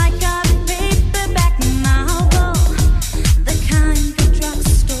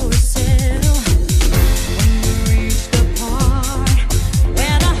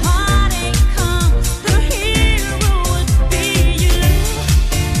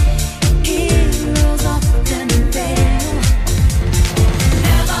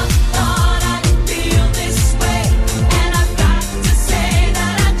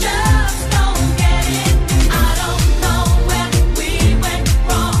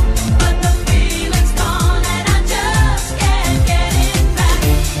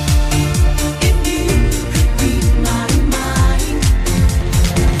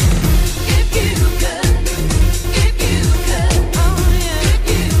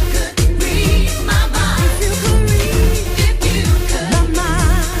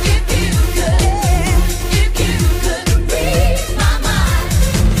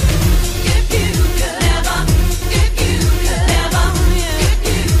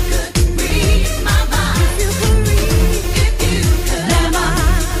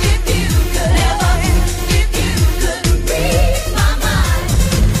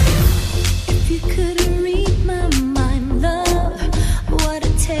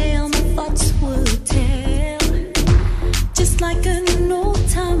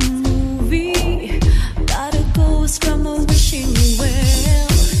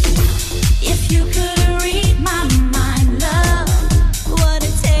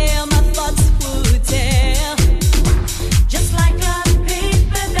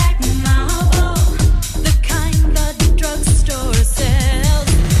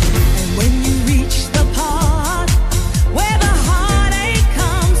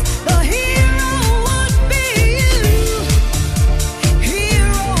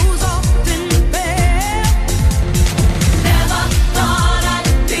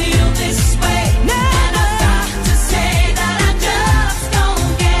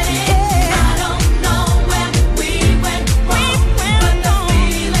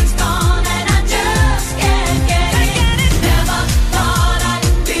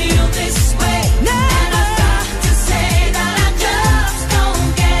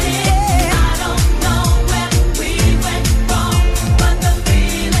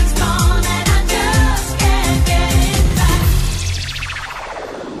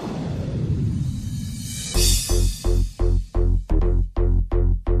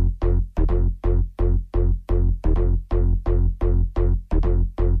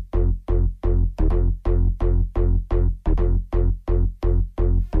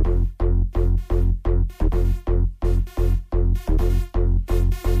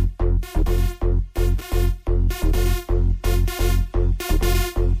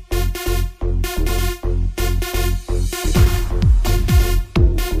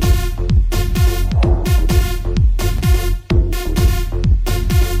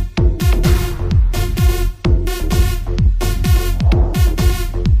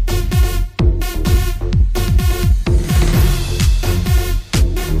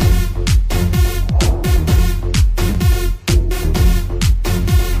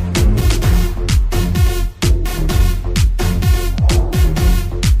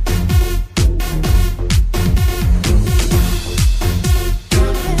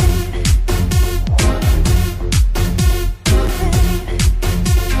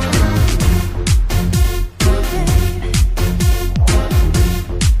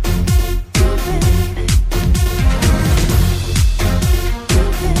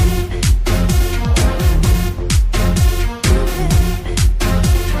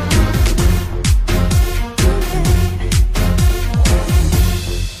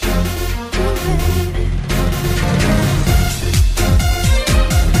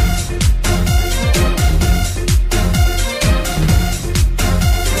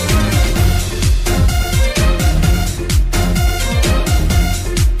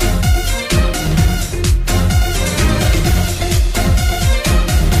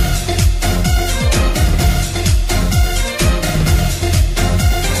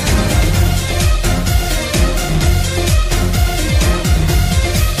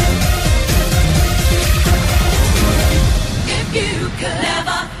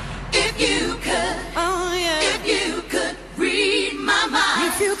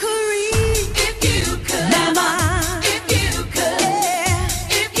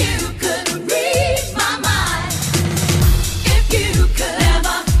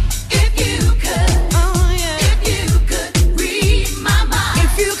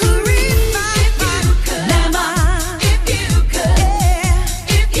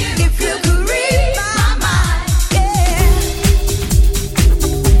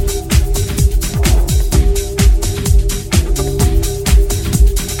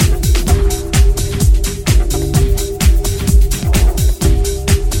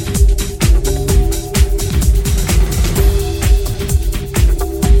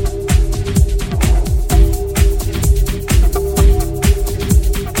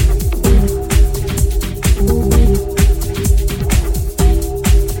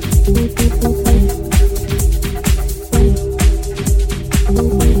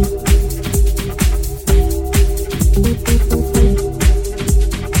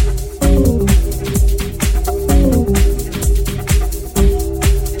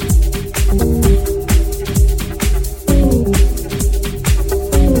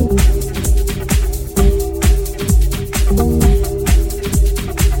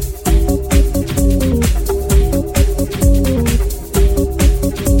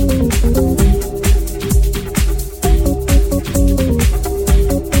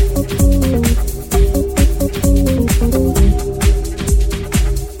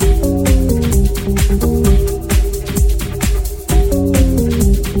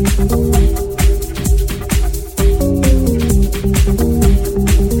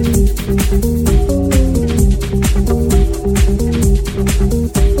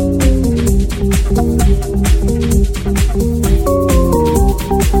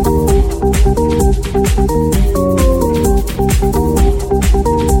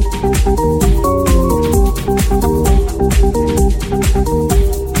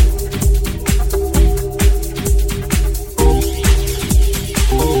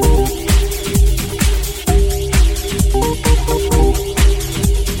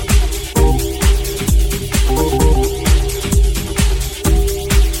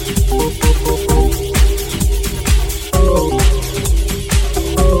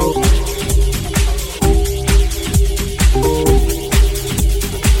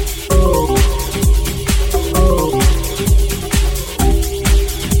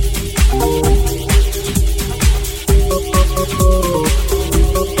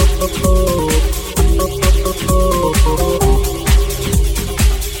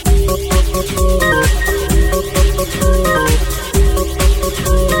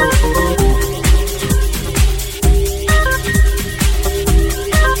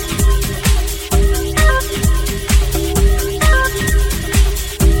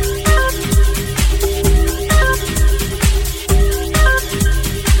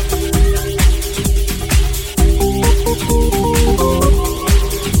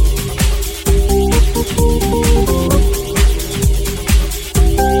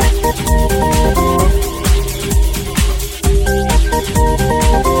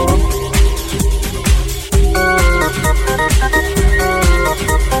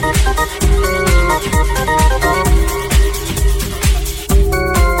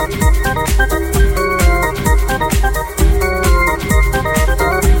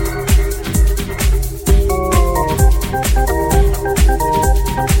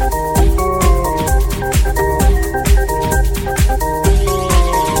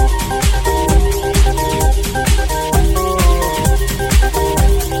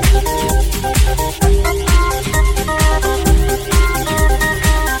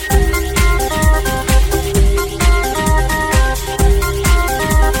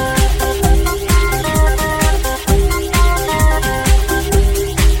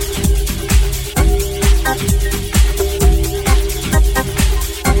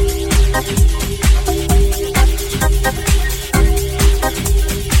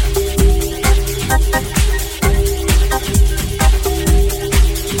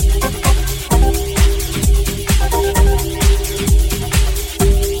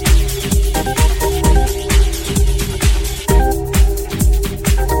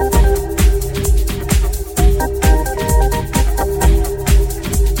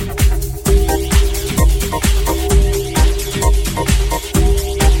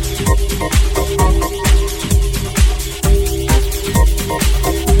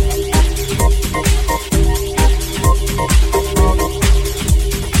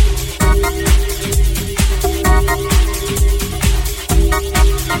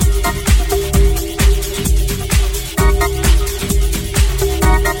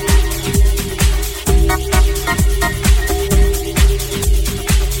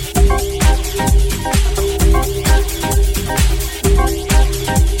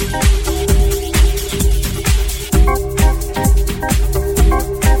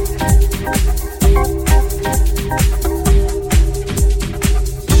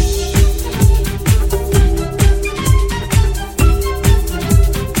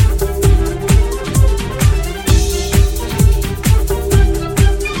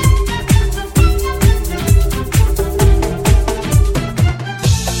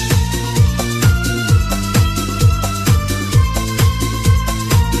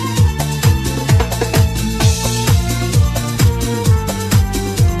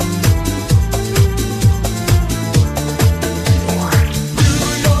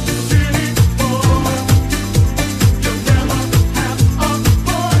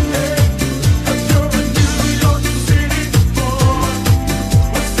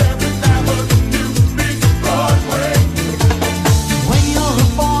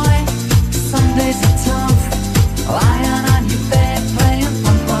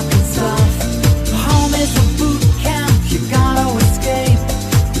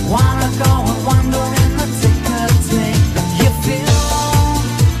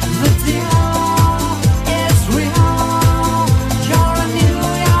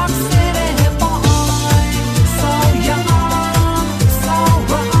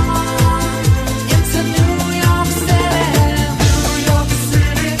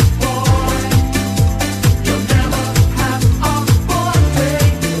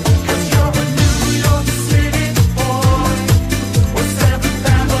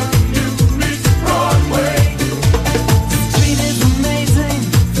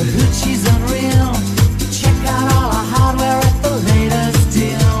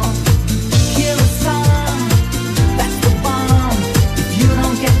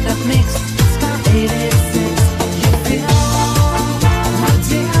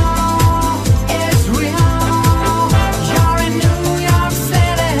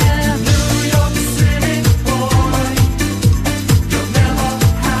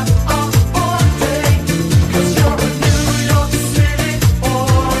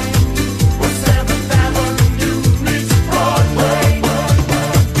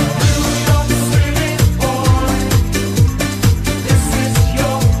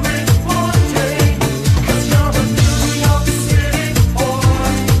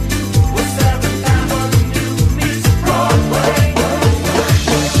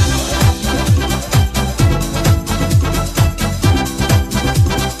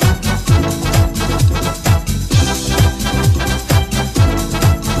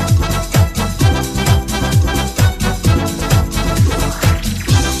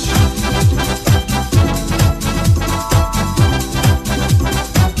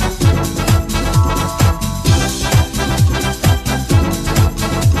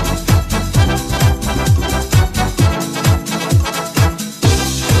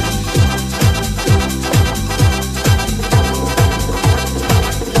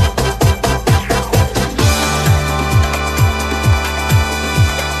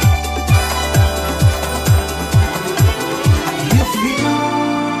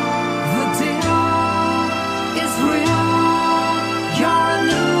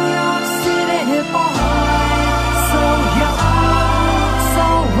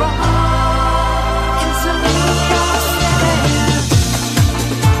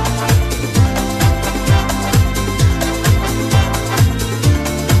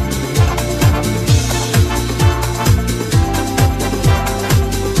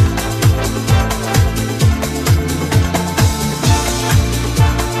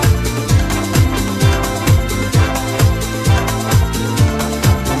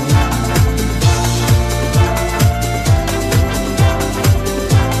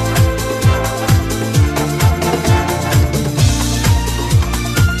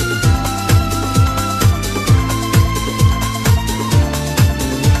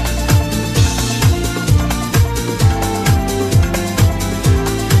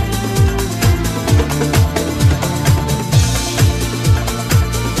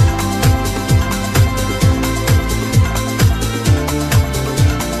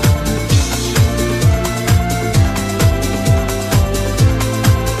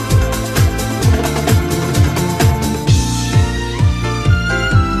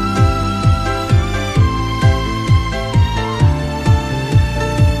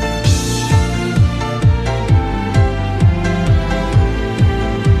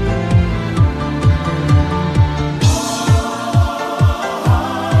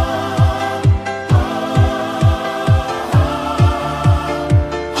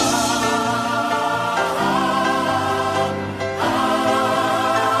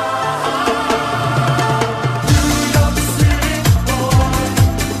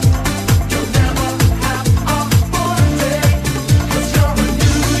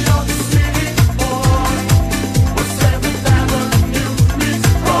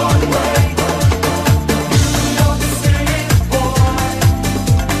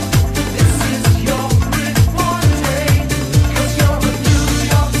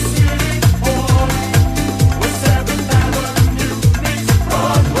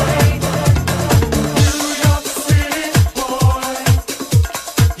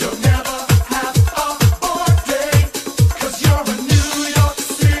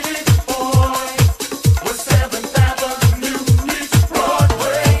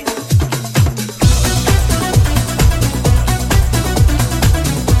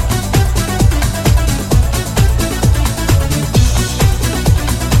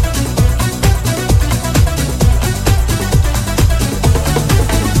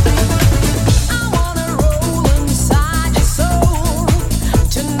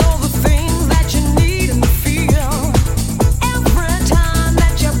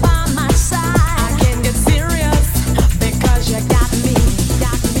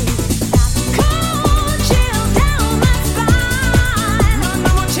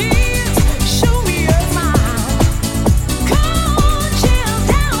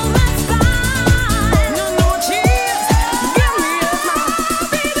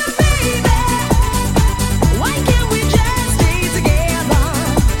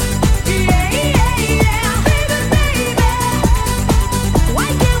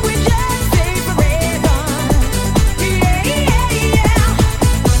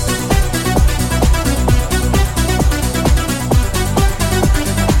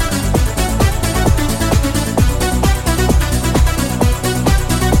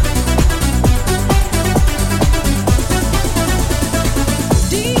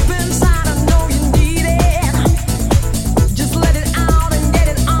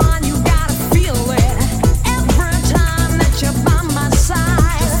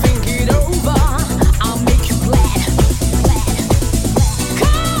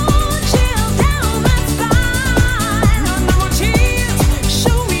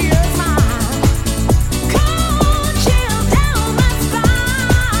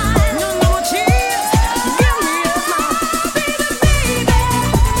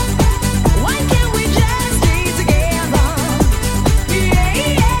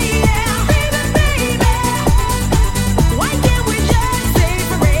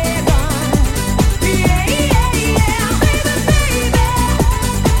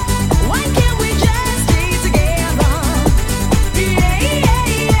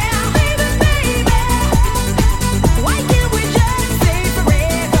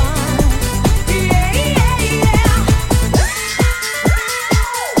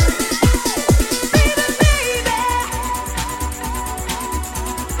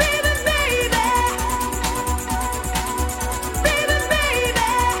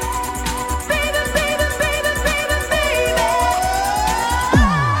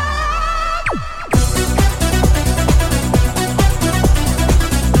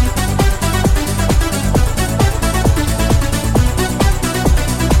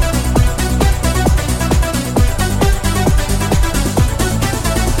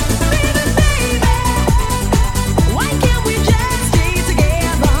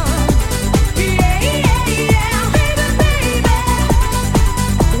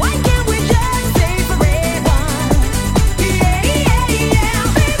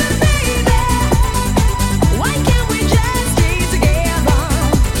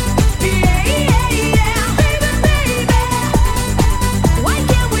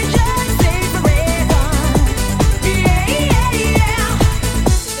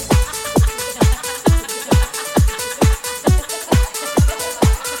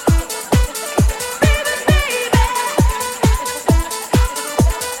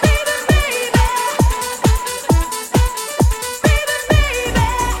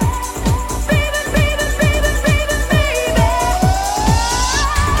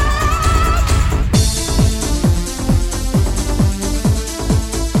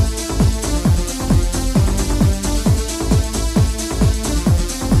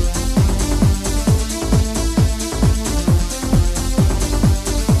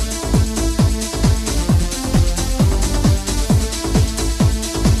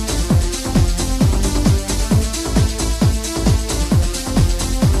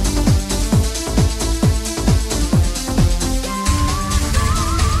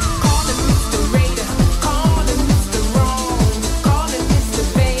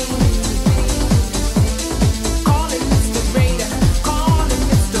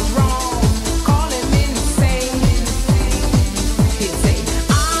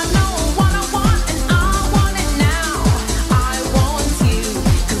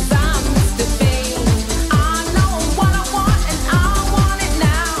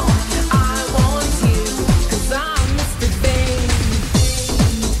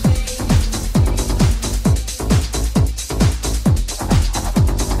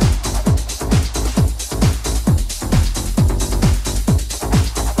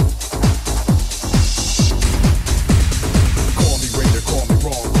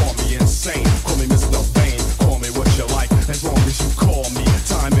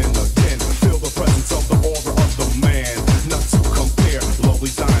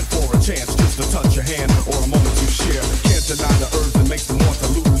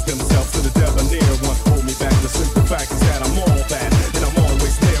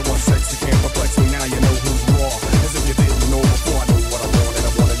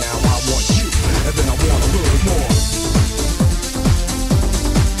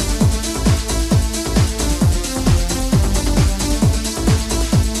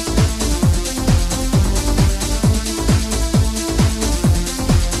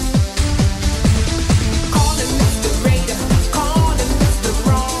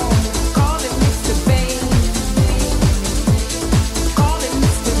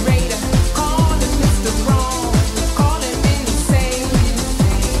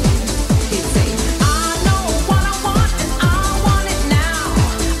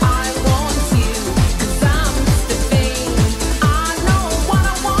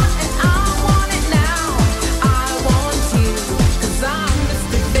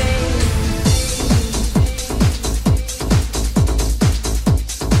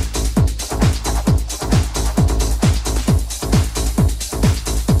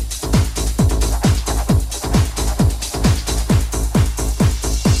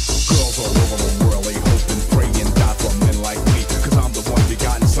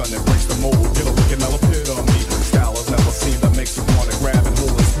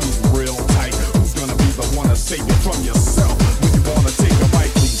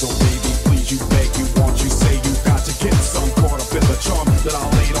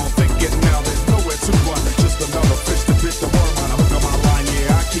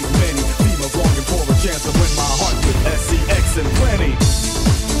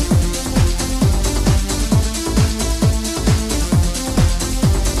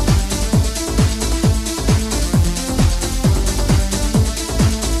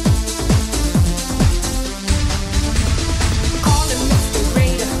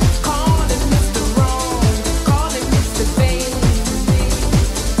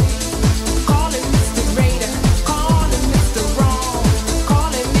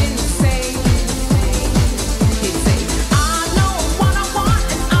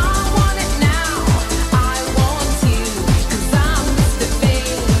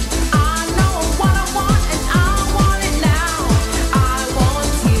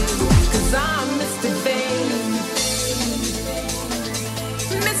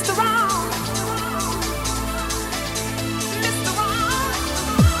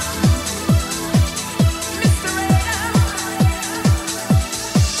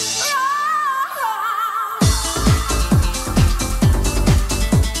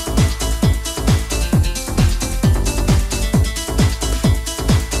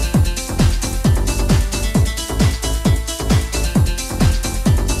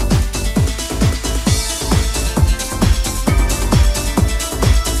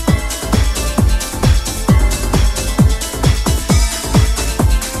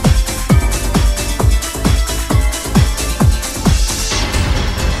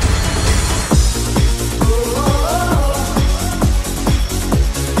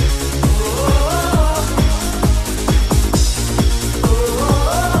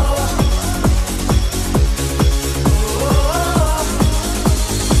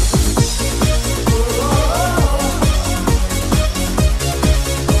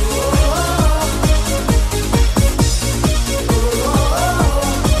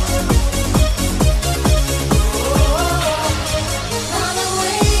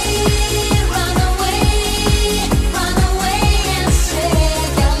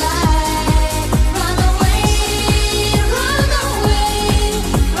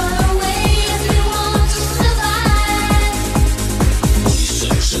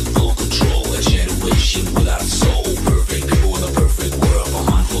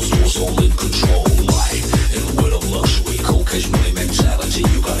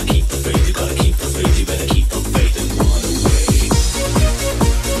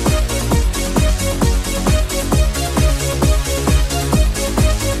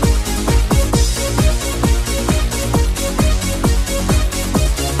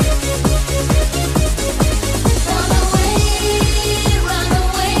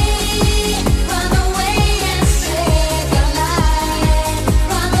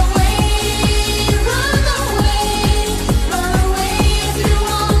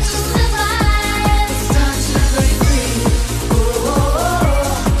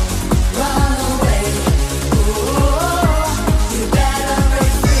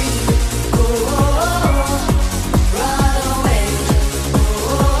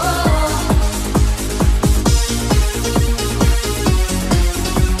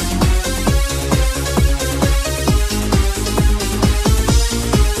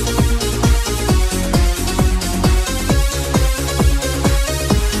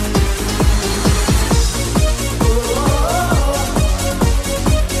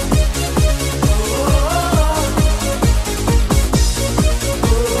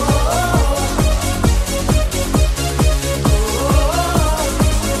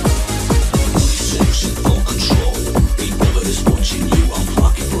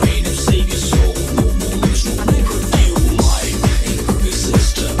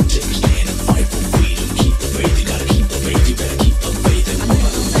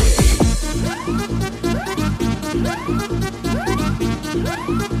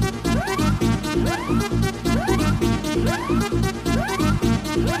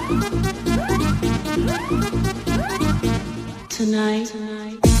 tonight.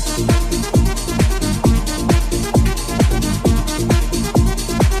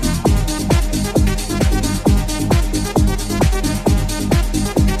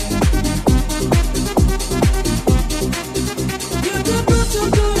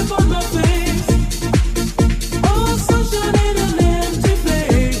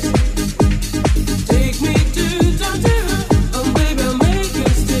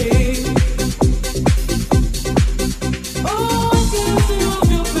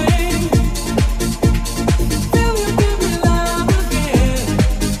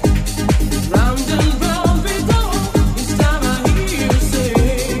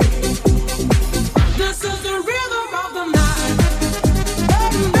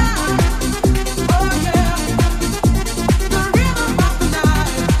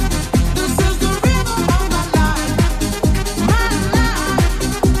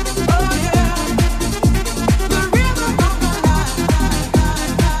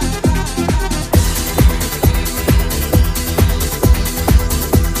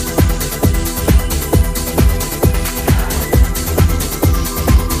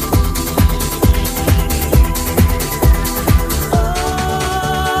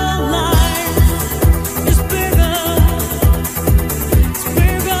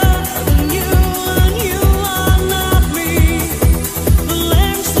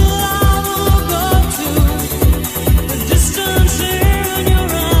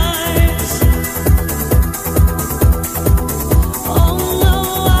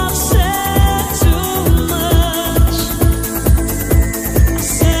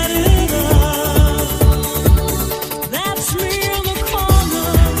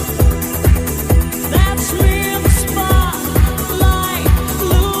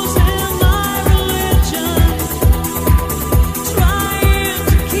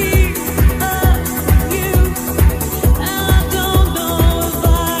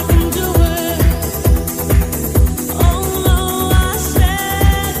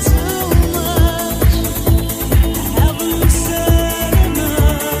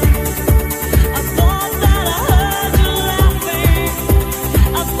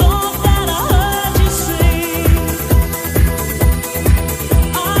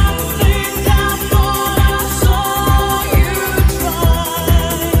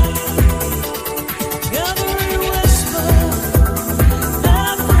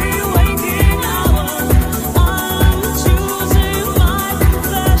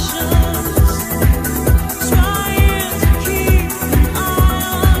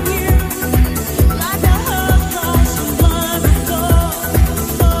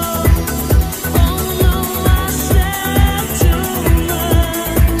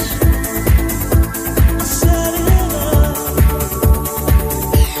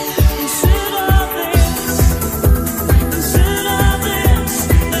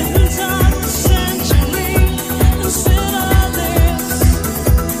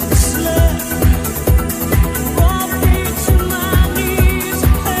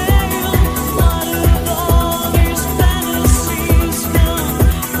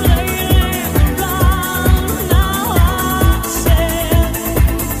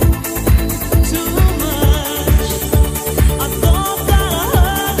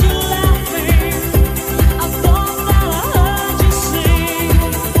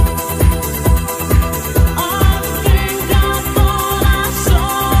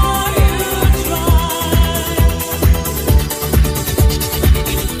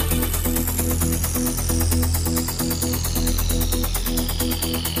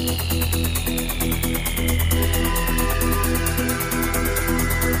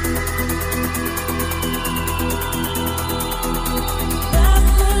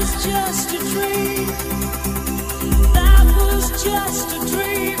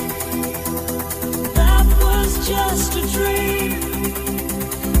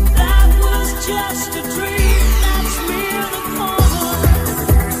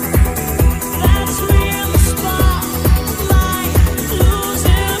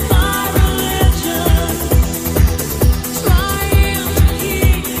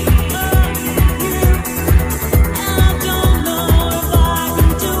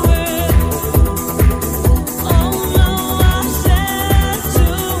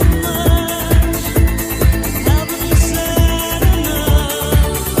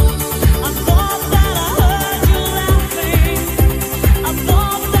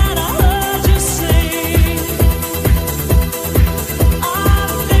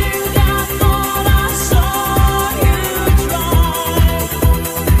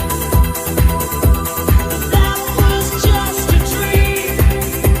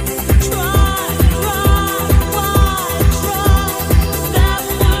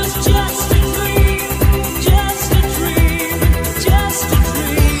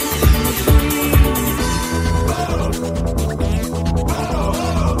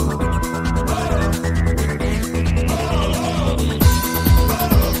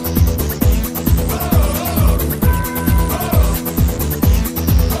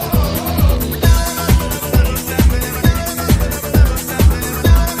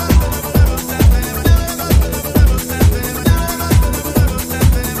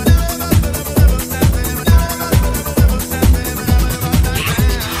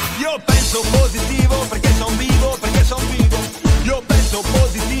 penso positivo perché son vivo, perché son vivo. Io penso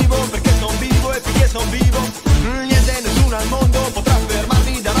positivo perché son vivo e perché son vivo. Niente e nessuno al mondo potrà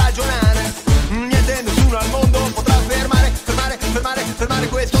fermarmi da ragionare. Niente e nessuno al mondo potrà fermare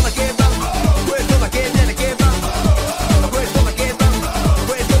questo da che va, questo da che viene che va, questo da che va,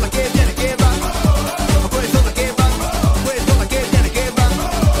 questo da che viene che va, questo da che va, questo da che viene che va,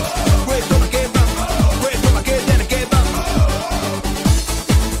 questo da che va, questo da che viene che va.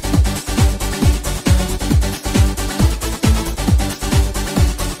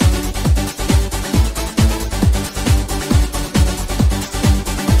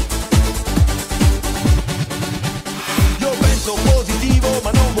 Io penso positivo,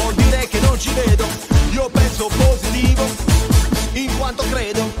 ma non vuol dire che non ci vedo. Io penso positivo, in quanto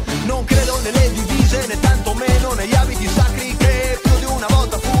credo. Non credo nelle divise, né tantomeno negli abiti sacri che più di una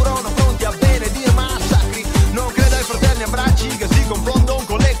volta furono pronti a benedir massacri. Non credo ai fraterni abbracci che si confondono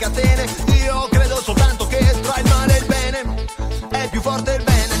con le catene. Io credo soltanto che tra il male e il bene è più forte il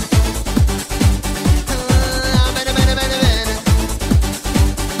bene. Bene, bene, bene, bene.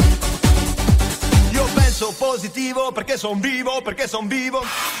 Io penso positivo perché son vivo, perché son vivo.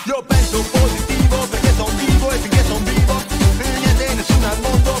 Io penso positivo perché son vivo e finché son vivo niente e nessuno al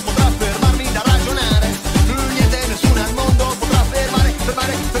mondo potrà fermarmi da ragionare. Niente e nessuno al mondo potrà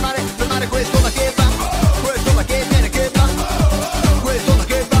fermare questo da che va, questo da che viene che va, questo da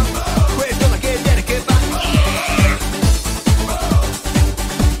che va, questo da che viene che va.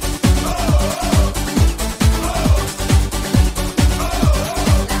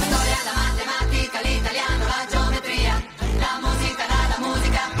 La storia, la matematica, l'italiano, la geometria, la musica, la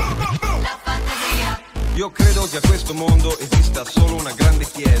musica, la fantasia. Io credo che a questo mondo esista solo una grande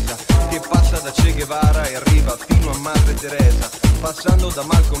chiesa che passa da Che Guevara e arriva fino a Madre Teresa, passando da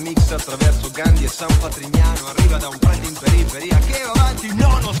Malcolm X attraverso Gandhi e San Patrignano, arriva da un prete in periferia che va avanti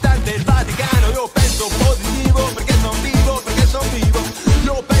nonostante il Vaticano. Io penso positivo perché son vivo, perché son vivo.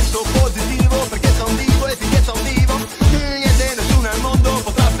 Io penso positivo perché son vivo e finché son vivo niente e nessuno al mondo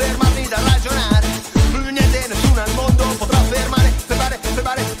potrà fermarmi da ragionare. Niente e nessuno al mondo potrà fermare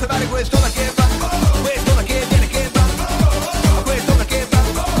questo da che